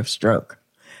kind of stroke,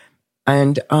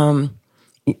 and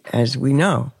as we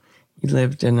know, he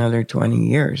lived another 20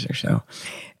 years or so,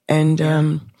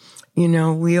 and.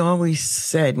 We always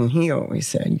said, and he always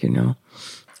said,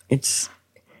 it's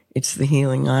the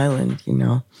healing island,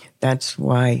 That's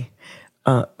why,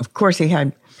 of course, he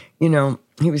had,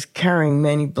 he was carrying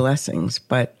many blessings,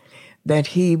 but that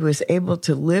he was able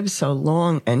to live so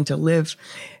long and to live,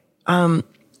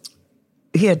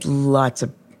 he had lots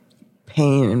of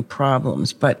pain and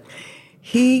problems, but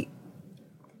he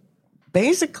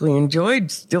basically enjoyed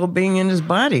still being in his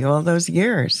body all those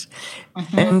years.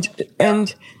 Mm-hmm.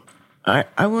 And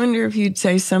I wonder if you'd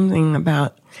say something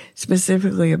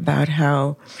specifically about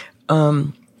how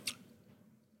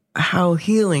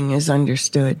healing is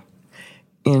understood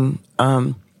in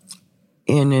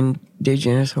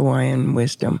indigenous Hawaiian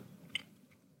wisdom.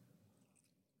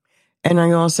 And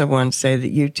I also want to say that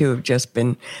you two have just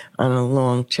been on a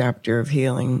long chapter of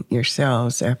healing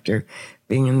yourselves after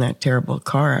being in that terrible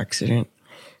car accident.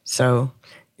 So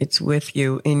it's with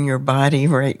you in your body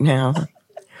right now.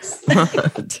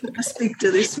 I speak to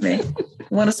this, May. I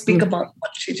want to speak about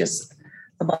what she just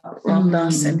about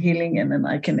Ramdas and healing, and then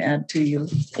I can add to you.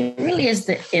 It really is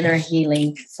the inner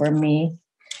healing for me.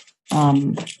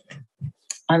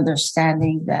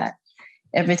 Understanding that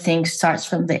everything starts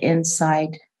from the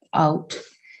inside out,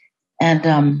 and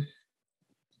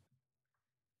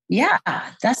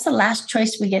that's the last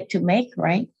choice we get to make,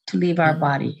 right? To leave our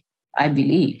body, I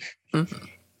believe,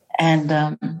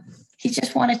 and. He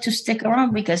just wanted to stick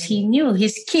around because he knew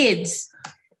his kids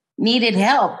needed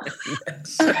help.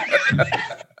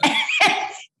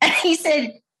 And he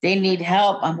said, they need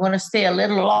help. I'm going to stay a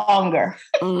little longer.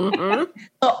 Mm-hmm.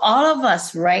 So all of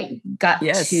us, right, got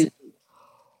to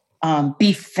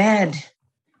be fed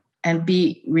and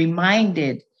be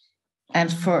reminded.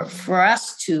 And for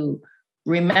us to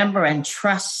remember and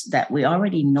trust that we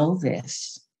already know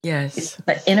this. Yes. It's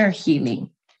the inner healing.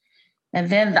 And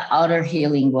then the outer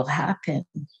healing will happen.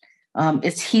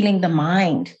 It's healing the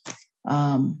mind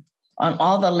on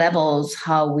all the levels,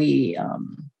 how we,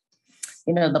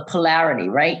 the polarity,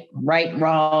 right? Right,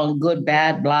 wrong, good,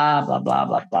 bad, blah, blah, blah,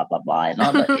 blah, blah, blah, blah. And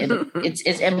all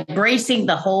it's embracing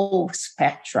the whole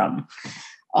spectrum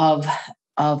of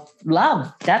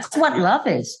love. That's what love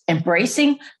is.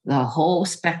 Embracing the whole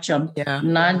spectrum,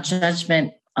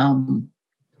 non-judgment,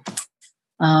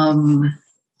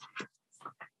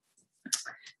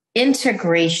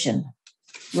 integration,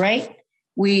 right?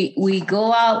 We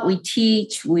go out, we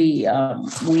teach, how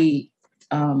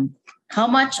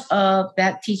much of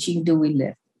that teaching do we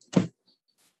live?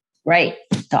 Right,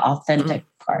 the authentic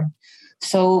part.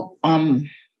 So I'm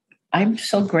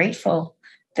so grateful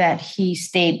that he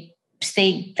stayed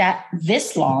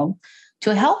this long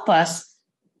to help us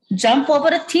jump over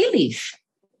the tea leaf,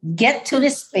 get to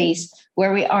this space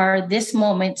where we are this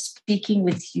moment speaking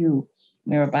with you,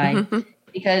 Mirabai. Mm-hmm.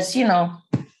 Because,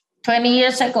 20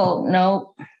 years ago,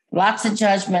 no, lots of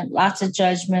judgment.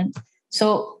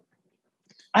 So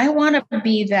I want to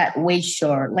be that way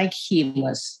sure, like he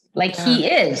was, like he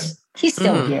is. He's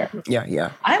still here.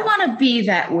 Yeah. I want to be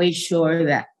that way sure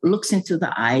that looks into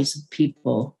the eyes of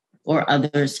people or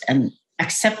others and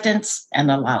acceptance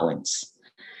and allowance.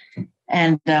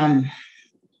 And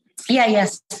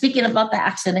speaking about the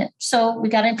accident. So we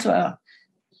got into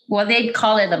they'd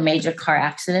call it a major car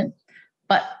accident.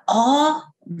 But all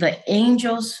the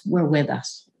angels were with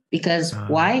us because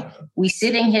why? We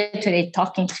sitting here today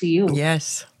talking to you.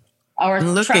 Yes. Our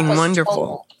looking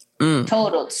wonderful.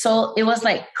 Totaled. So it was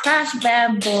like crash,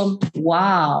 bam, boom.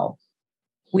 Wow.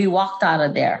 We walked out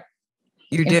of there.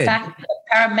 You did. In fact, the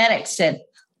paramedic said,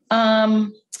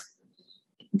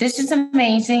 this is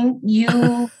amazing.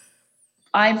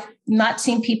 I've not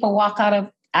seen people walk out of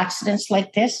accidents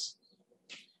like this.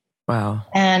 Wow.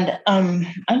 And I'm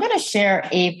going to share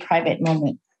a private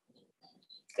moment.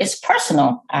 It's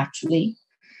personal, actually.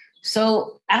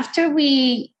 So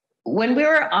when we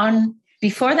were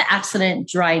before the accident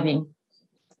driving,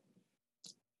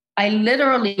 I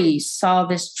literally saw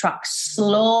this truck in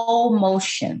slow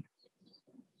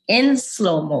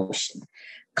motion,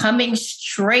 coming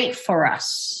straight for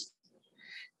us.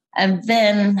 And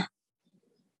then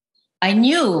I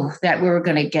knew that we were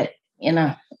going to get in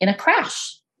a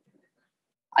crash.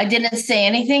 I didn't say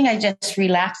anything. I just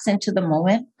relaxed into the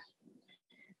moment.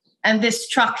 And this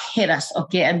truck hit us.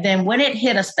 Okay. And then when it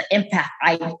hit us, the impact,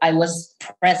 I was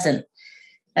present.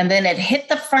 And then it hit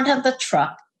the front of the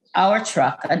truck, our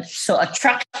truck. And so a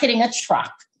truck hitting a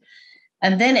truck.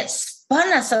 And then it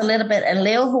spun us a little bit. And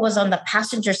Lei'ohu was on the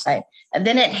passenger side. And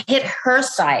then it hit her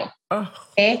side. Oh.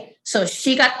 Okay. So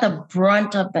she got the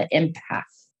brunt of the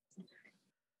impact.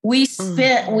 We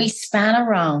span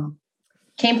around,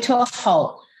 came to a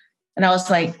halt. And I was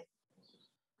like,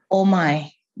 oh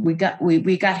my, we got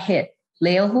hit.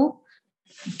 Lei'ohu,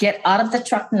 get out of the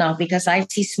truck now because I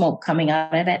see smoke coming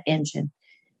out of that engine.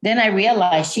 Then I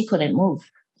realized she couldn't move.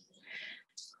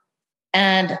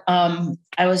 And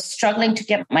I was struggling to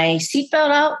get my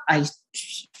seatbelt out. I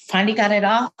finally got it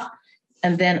off.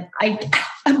 And then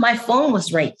my phone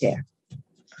was right there.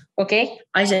 Okay.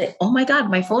 I said, oh my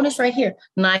God, my phone is right here.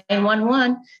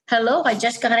 911. Hello, I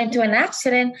just got into an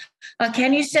accident.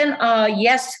 Can you send?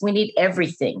 Yes, we need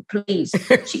everything, please.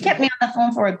 She kept me on the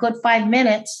phone for a good 5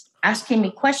 minutes, asking me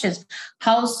questions.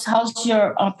 How's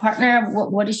your partner?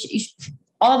 What is she?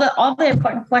 All the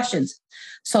important questions.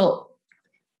 So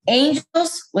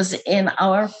Angels was in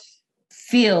our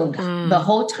field the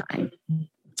whole time.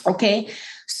 Okay.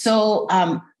 So,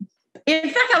 in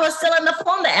fact, I was still on the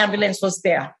phone. The ambulance was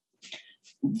there.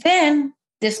 Then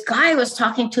this guy was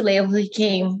talking to Lei'ohu. He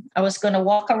came. I was going to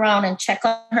walk around and check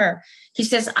on her. He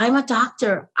says, I'm a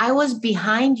doctor. I was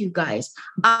behind you guys.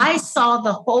 I saw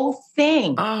the whole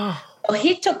thing. Oh. So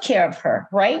he took care of her,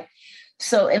 right?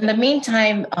 So in the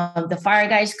meantime, the fire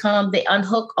guys come. They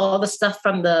unhook all the stuff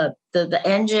from the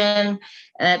engine,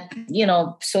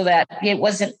 so that it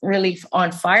wasn't really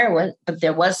on fire, but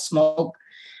there was smoke.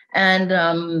 And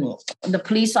the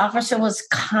police officer was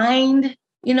kind,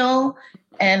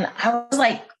 and I was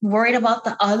like worried about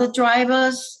the other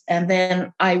drivers. And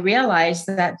then I realized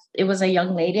that it was a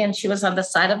young lady and she was on the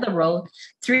side of the road.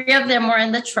 3 of them were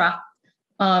in the truck.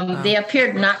 They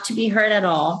appeared not to be hurt at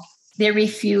all. They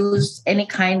refused any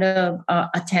kind of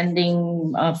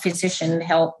attending physician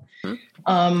help.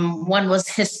 One was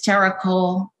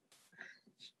hysterical.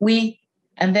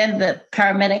 And then the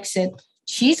paramedic said,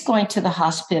 she's going to the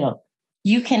hospital.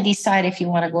 You can decide if you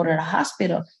want to go to the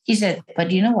hospital. He said,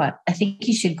 but you know what? I think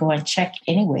you should go and check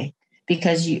anyway,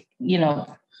 because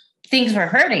things were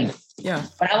hurting. Yeah.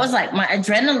 But I was like, my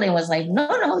adrenaline was like,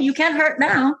 no, you can't hurt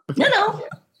now. No.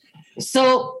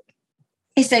 So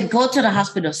he said, go to the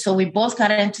hospital. So we both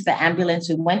got into the ambulance.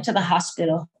 We went to the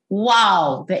hospital.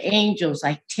 Wow, the angels,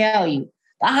 I tell you.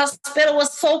 The hospital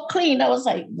was so clean. I was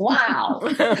like, wow.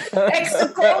 Extra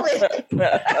COVID.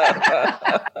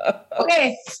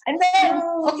 Okay.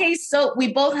 So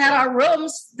we both had our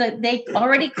rooms. They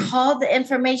already called the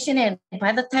information in.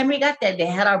 By the time we got there, they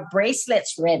had our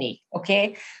bracelets ready.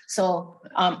 Okay. So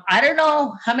I don't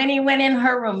know how many went in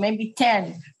her room, maybe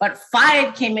 10, but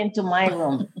 5 came into my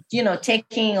room,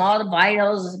 taking all the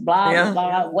vitals, blah,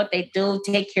 blah, what they do,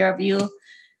 take care of you.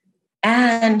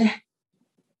 And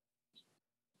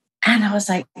I was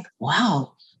like,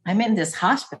 wow, I'm in this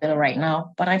hospital right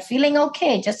now, but I'm feeling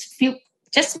okay. Just a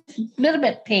little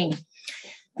bit pain.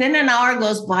 Then an hour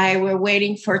goes by. We're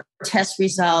waiting for test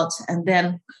results. And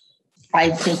then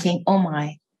I'm thinking, oh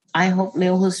my, I hope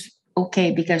Lei'ohu's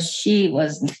okay, because she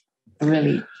was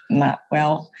really not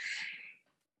well.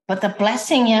 But the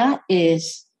blessing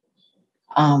is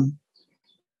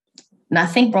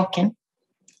nothing broken,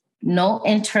 no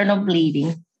internal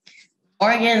bleeding,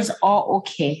 organs all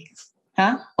okay.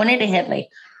 Only the head like,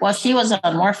 well, she was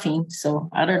on morphine, so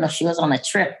I don't know, she was on a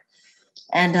trip.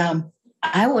 And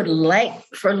I would like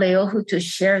for Lei'ohu to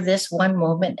share this one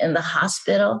moment in the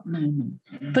hospital.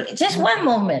 Mm-hmm. But just one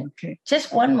moment. Okay.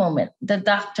 Just one moment. The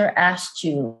doctor asked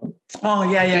you. Oh,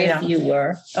 yeah. If you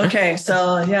were. Okay.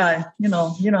 So, yeah, you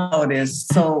know how it is.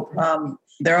 So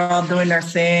they're all doing their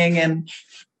thing and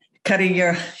taking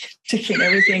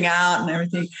everything out and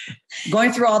everything,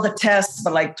 going through all the tests.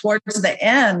 But like towards the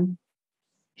end,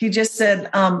 he just said,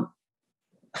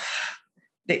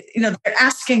 they're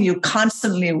asking you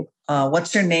constantly,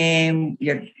 what's your name,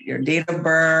 your date of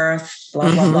birth,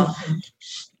 blah, blah, blah.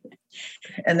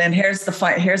 And then here's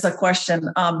a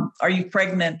question. Are you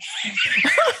pregnant?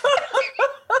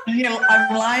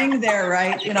 I'm lying there,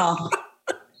 right?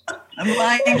 I'm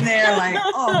lying there like,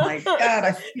 oh my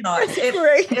God,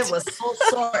 it was so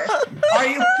sore. Are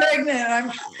you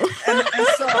pregnant? And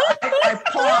so I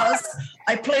paused.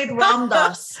 I played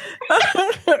Ramdas.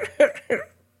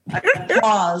 I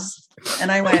paused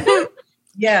and I went,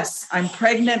 yes, I'm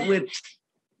pregnant with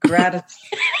gratitude.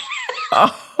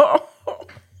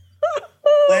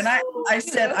 when I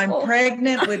said I'm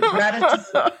pregnant with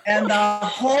gratitude, and the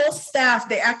whole staff,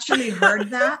 they actually heard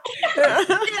that.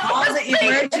 All the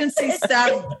emergency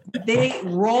staff, they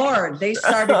roared. They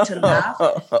started to laugh,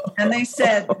 and they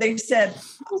said,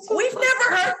 "We've never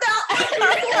heard that."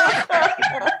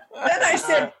 Then I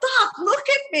said, "Doc, look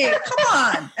at me. Come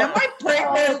on. Am I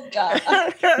pregnant?"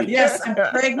 Oh, God. Yes, I'm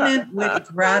pregnant with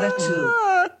gratitude.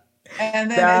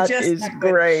 And then That it just is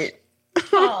great.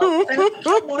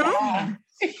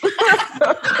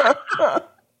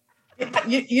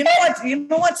 You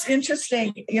know what's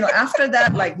interesting? After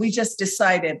that, like we just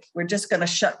decided we're just going to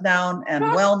shut down and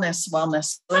wellness.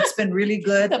 So it's been really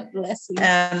good.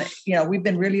 And, we've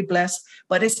been really blessed.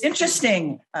 But it's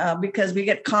interesting because we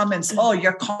get comments, "Oh,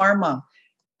 your karma."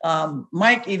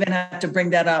 Mike even had to bring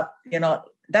that up.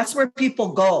 That's where people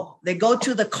go. They go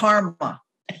to the karma.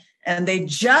 And they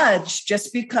judge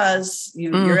just because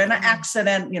you're in an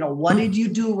accident, what did you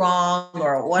do wrong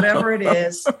or whatever it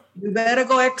is. You better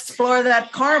go explore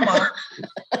that karma.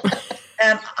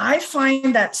 And I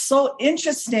find that so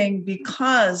interesting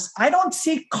because I don't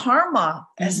see karma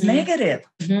as negative.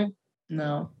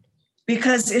 No.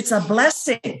 Because it's a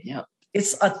blessing. Yep.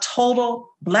 It's a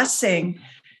total blessing,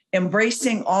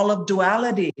 embracing all of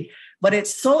duality. But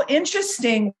it's so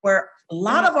interesting where a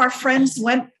lot of our friends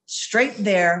went straight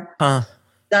there,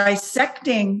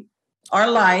 dissecting our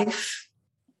life.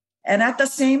 And at the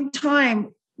same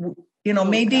time,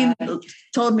 Maydeen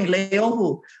told me,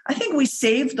 Lei'ohu, I think we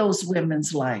saved those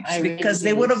women's lives because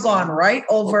they would have gone right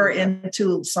over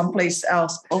into someplace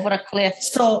else. Over a cliff.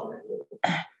 So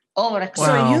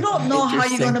you don't know how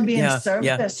you're going to be in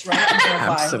service, right?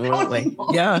 Absolutely.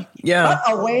 Yeah. What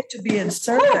a way to be in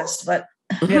service. But,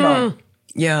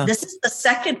 Yeah. This is the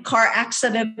second car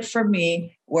accident for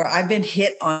me where I've been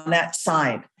hit on that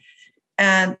side.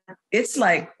 And it's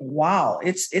like, wow,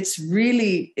 it's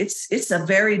really a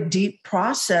very deep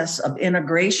process of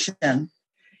integration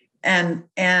and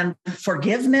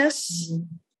forgiveness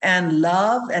and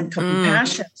love and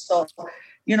compassion. So,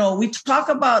 we talk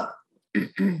about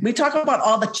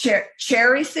all the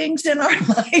cherry things in our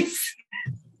life,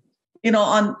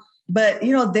 but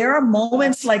there are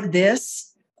moments like this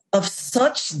of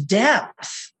such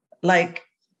depth, like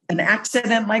an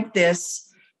accident like this,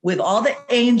 with all the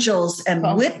angels and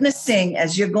witnessing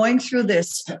as you're going through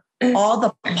this, all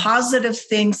the positive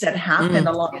things that happen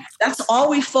along. That's all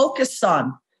we focused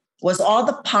on, was all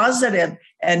the positive.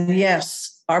 And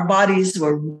yes, our bodies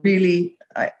were really,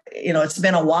 it's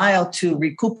been a while to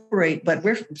recuperate, but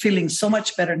we're feeling so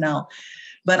much better now.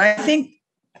 But I think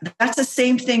that's the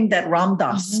same thing that Ram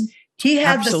Dass. He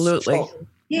had absolutely.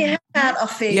 He had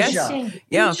aphasia. Yes.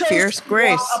 Yeah, fierce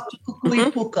grace. Up to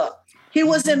Kukuipuka. He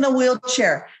was in a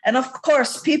wheelchair. And of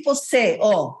course, people say,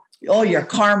 oh, your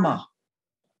karma.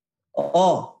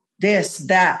 Oh, this,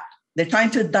 that. They're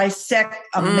trying to dissect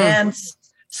a man's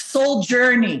soul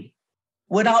journey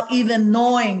without even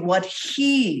knowing what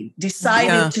he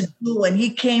decided to do when he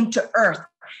came to earth.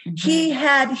 He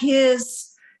had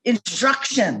his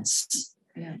instructions.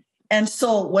 Yeah. And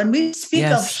so when we speak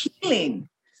of healing,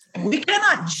 we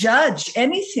cannot judge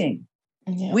anything.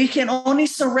 Yeah. We can only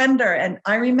surrender. And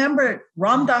I remember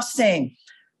Ram Dass saying,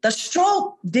 the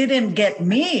stroke didn't get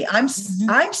me. I'm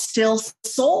still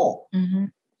soul.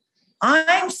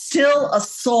 I'm still a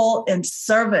soul in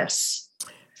service.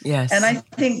 Yes. And I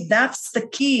think that's the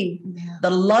key, the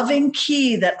loving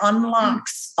key that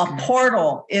unlocks a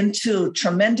portal into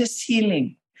tremendous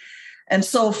healing. And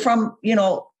so from,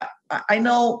 I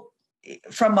know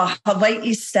from a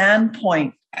Hawaii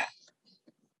standpoint,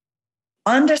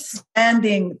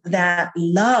 understanding that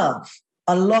love,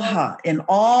 aloha, in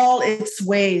all its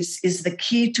ways is the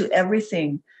key to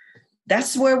everything.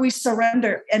 That's where we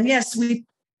surrender. And yes, we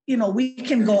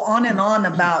can go on and on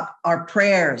about our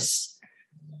prayers,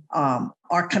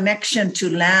 our connection to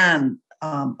land,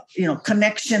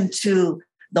 connection to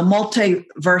the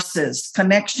multiverses,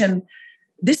 connection.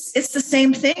 It's the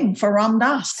same thing for Ram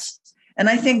Dass. And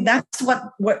I think that's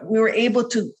what we were able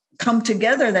to come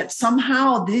together, that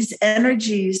somehow these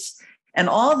energies and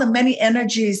all the many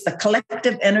energies, the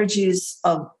collective energies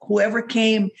of whoever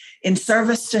came in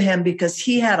service to him, because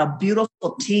he had a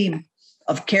beautiful team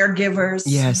of caregivers.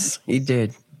 Yes, he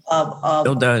did.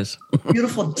 Still does.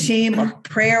 Beautiful team of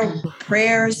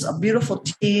prayers, a beautiful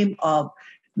team of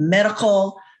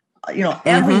medical,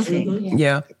 everything.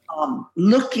 Yeah.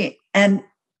 Looking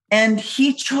and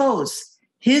he chose.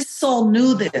 His soul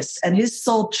knew this, and his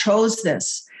soul chose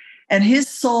this, and his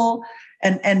soul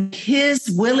and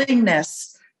his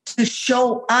willingness to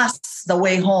show us the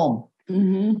way home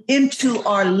into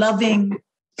our loving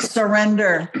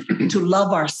surrender to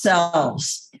love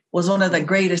ourselves. was one of the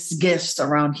greatest gifts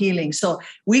around healing. So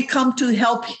we come to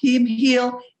help him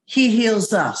heal. He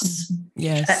heals us.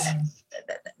 Yes.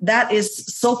 That is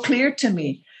so clear to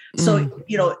me. So,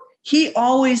 he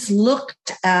always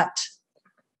looked at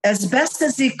as best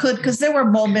as he could, because there were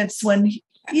moments when, he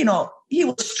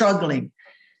was struggling,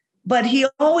 but he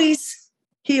always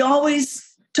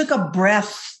took a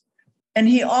breath, and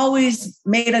he always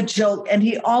made a joke, and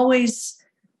he always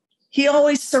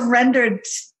surrendered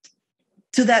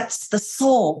to the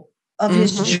soul of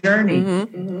his journey.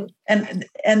 And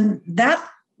that,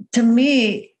 to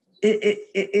me, it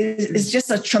is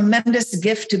just a tremendous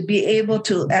gift to be able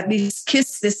to at least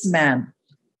kiss this man,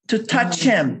 to touch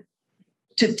him,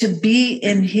 to be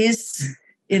in his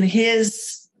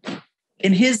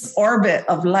orbit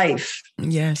of life.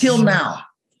 Yes. Till now.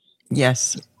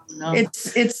 Yes.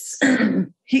 It's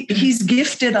he's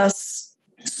gifted us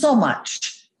so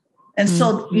much. And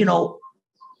so,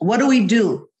 what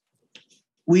do?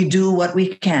 We do what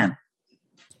we can.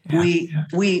 Yeah.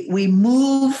 We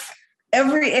move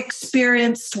every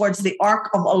experience towards the arc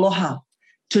of Aloha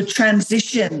to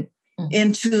transition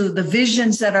into the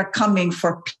visions that are coming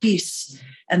for peace.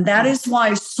 And that is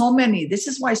why so many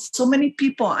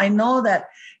people, I know that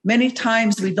many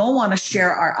times we don't want to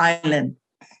share our island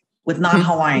with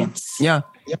non-Hawaiians. Yeah.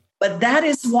 But that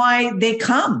is why they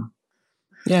come.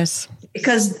 Yes.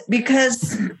 Because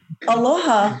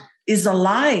Aloha is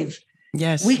alive.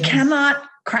 Yes. We cannot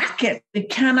crack it. We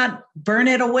cannot burn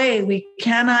it away. We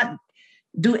cannot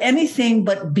do anything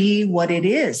but be what it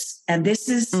is. And this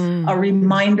is a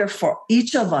reminder for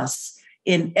each of us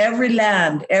in every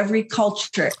land, every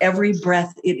culture, every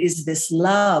breath. It is this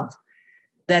love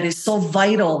that is so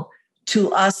vital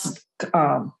to us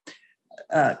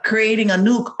creating a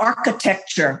new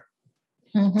architecture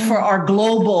for our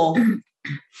global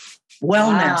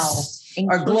wellness.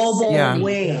 Our global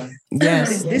way.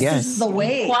 Yes. This is the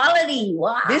way. Equality.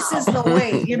 Wow. This is the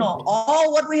way.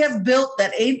 All what we have built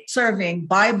that ain't serving,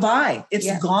 bye-bye.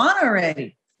 It's gone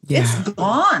already. Yeah. It's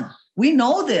gone. We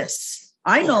know this.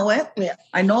 I know it. Yeah.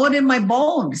 I know it in my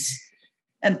bones.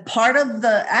 And part of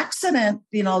the accident,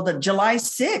 the July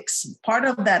 6th, part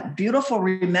of that beautiful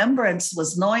remembrance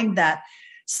was knowing that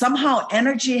somehow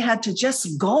energy had to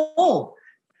just go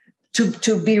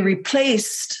to be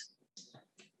replaced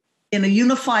in a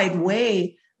unified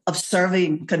way of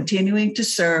serving, continuing to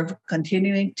serve,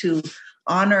 continuing to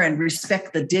honor and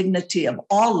respect the dignity of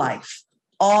all life,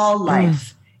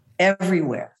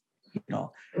 everywhere.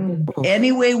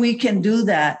 Any way we can do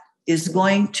that is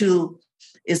going to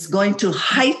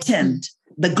heighten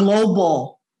the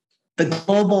global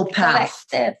path,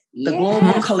 Collective. the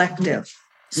global collective.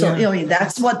 So,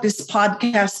 that's what this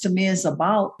podcast to me is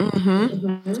about,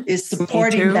 is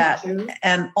supporting that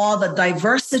and all the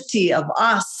diversity of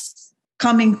us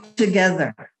coming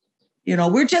together.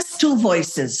 We're just two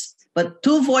voices, but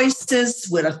two voices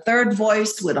with a third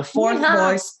voice, with a fourth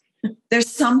voice.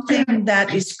 There's something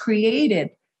that is created,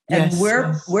 and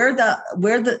we're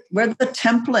the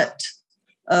template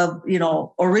of,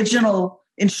 original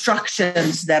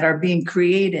instructions that are being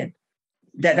created,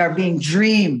 that are being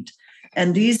dreamed.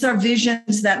 And these are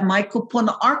visions that our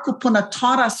kupuna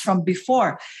taught us from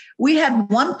before. We had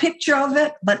one picture of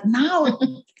it, but now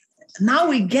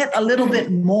we get a little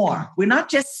bit more. We're not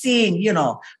just seeing,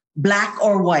 black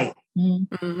or white.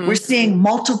 Mm-hmm. We're seeing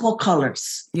multiple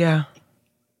colors. Yeah.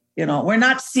 We're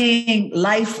not seeing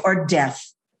life or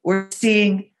death. We're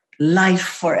seeing life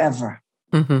forever.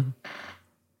 Mm-hmm.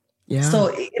 Yeah.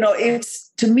 So,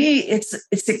 to me,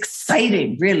 it's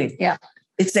exciting, really. Yeah.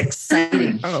 It's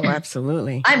exciting. Oh,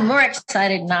 absolutely. I'm more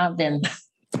excited now than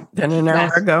an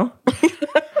hour ago.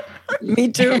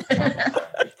 Me too.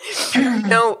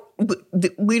 No,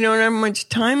 we don't have much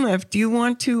time left. Do you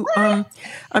want to?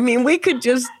 We could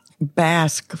just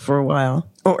bask for a while,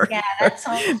 that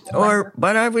sounds fun.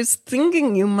 But I was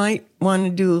thinking you might want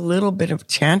to do a little bit of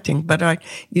chanting, but not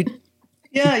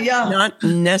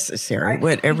necessary.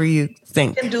 Whatever you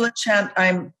think. I can do a chant.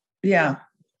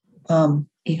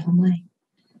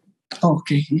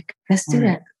 Okay. Let's do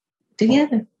that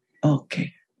together.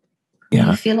 Okay. Yeah.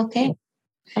 You feel okay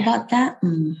about that?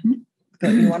 Mm-hmm.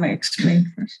 But you want to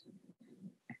explain first?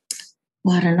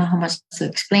 Well, I don't know how much to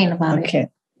explain about it. Okay.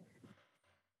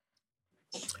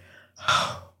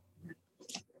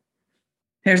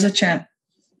 Here's a chant.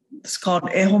 It's called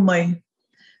Eho Mai.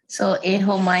 So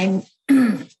Eho Mai,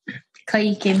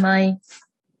 Kaike Mai,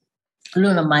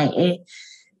 Luna Mai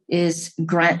is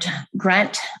grant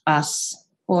us,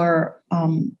 or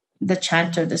the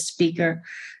chanter, the speaker,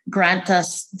 grant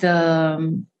us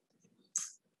the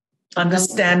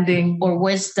understanding or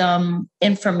wisdom,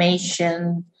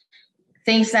 information,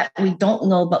 things that we don't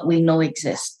know, but we know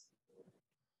exist.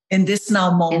 In this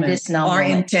now moment. In this now our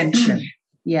moment. intention.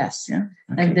 Yes. Yeah.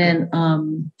 Okay, and then,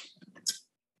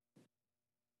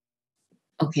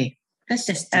 okay, let's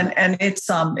just do it. And it's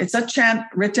a chant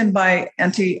written by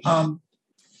Auntie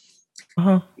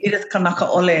Edith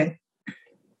Kanakaole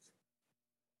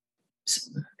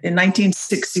in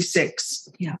 1966.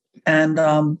 Yeah. And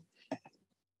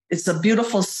it's a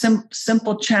beautiful,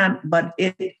 simple chant, but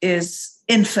it is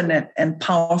infinite and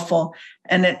powerful.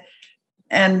 And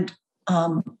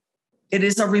it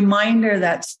is a reminder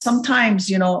that sometimes,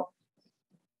 you know,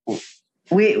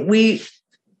 we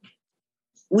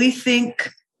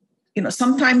think, you know,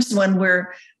 sometimes when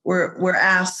we're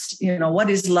asked, you know, what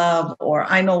is love, or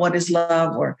I know what is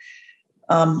love, or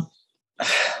how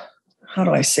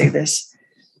do I say this?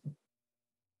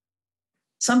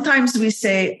 Sometimes we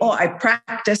say, oh, I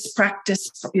practice,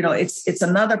 you know, it's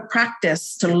another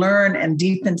practice to learn and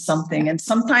deepen something. And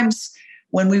sometimes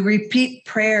when we repeat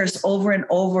prayers over and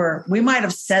over, we might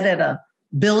have said it 1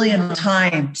 billion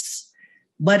times,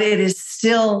 but it is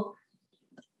still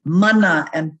mana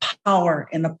and power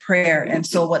in a prayer. And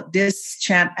so what this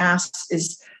chant asks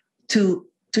is to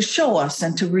show us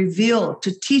and to reveal,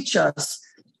 to teach us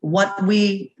what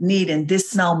we need in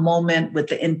this now moment, with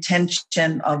the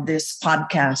intention of this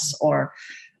podcast, or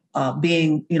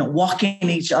being, you know, walking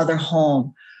each other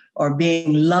home, or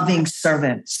being loving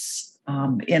servants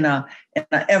in a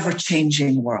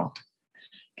ever-changing world.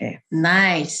 Okay.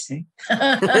 Nice. Go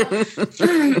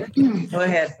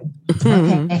ahead.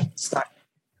 Okay. Start.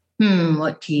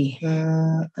 What key?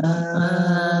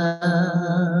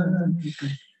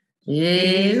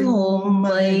 E o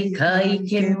mai kai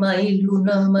ke mai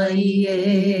luna mai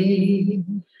e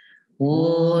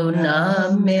o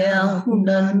nā mea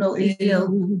huna no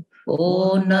iau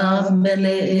o nā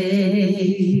mele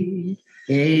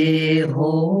e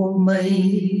ho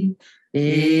mai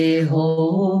e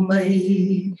ho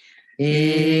mai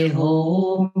e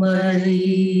ho mai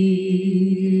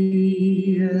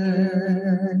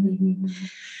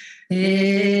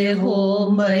e ho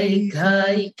mai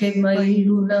kai ke mai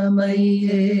luna mai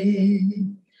e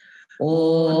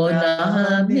o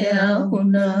nā mea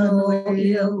huna o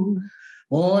iau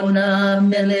o nā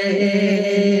mele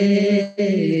e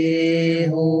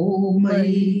ho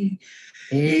mai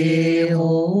e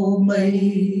ho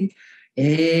mai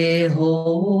e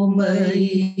ho mai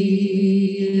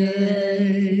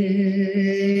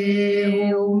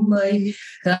e ho mai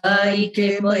kai ke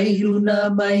mai luna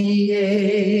mai e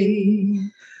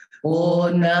o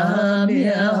nā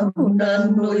mea huna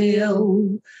no iau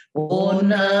o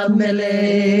nā mele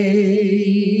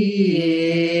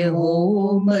e ho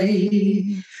mai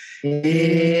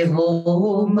e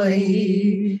ho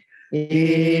mai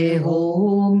e ho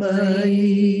mai.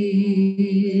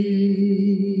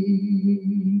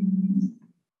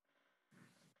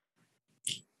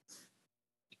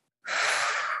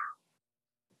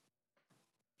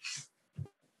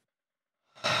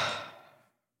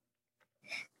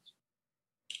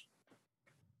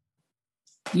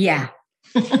 Yeah.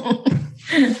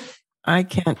 I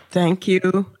can't thank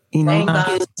you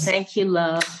enough. Thank you,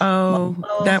 love. Oh,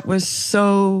 that was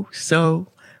so, so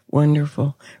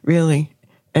wonderful. Really,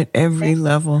 at every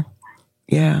level.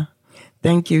 Yeah.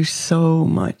 Thank you so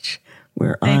much.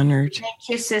 We're honored. Thank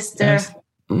you, sister. Yes.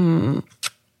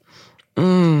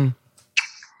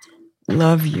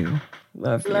 Love you.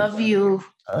 Love you. Love you.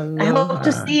 Aloha. I hope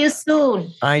to see you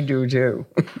soon. I do too.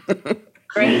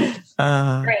 Great.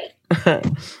 Great.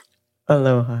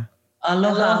 Aloha.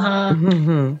 Aloha.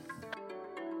 Mm-hmm.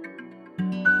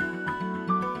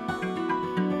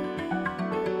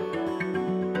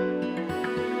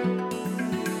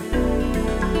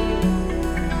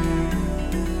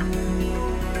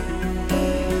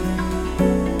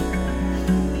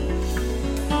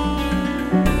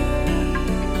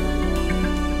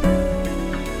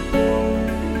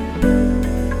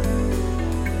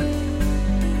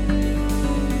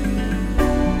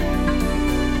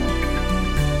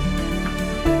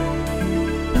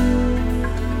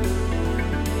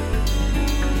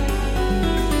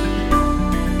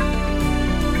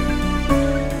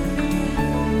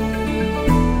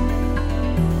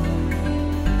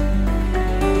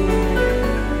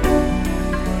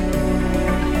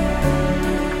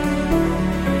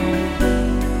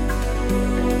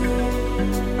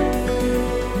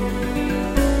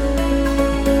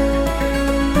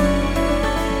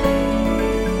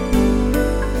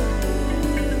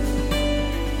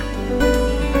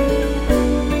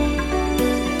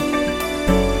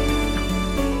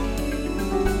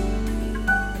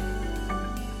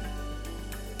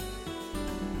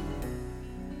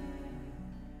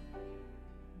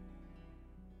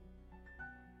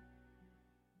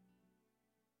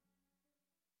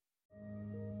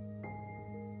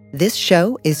 This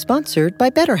show is sponsored by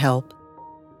BetterHelp.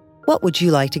 What would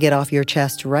you like to get off your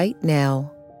chest right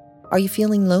now? Are you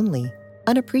feeling lonely,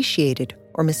 unappreciated,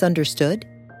 or misunderstood?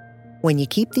 When you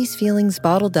keep these feelings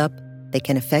bottled up, they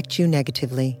can affect you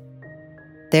negatively.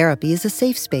 Therapy is a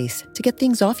safe space to get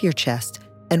things off your chest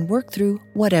and work through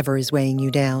whatever is weighing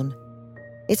you down.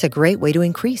 It's a great way to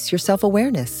increase your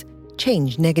self-awareness,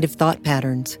 change negative thought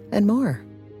patterns, and more.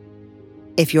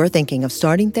 If you're thinking of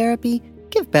starting therapy,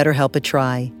 give BetterHelp a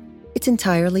try. It's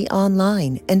entirely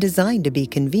online and designed to be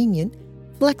convenient,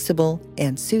 flexible,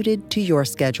 and suited to your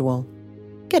schedule.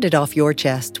 Get it off your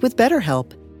chest with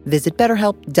BetterHelp. Visit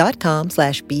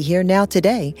BetterHelp.com/BeHereNow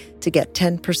today to get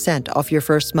 10% off your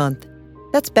first month.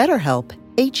 That's BetterHelp,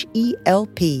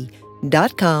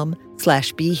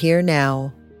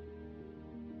 HELP.com/BeHereNow.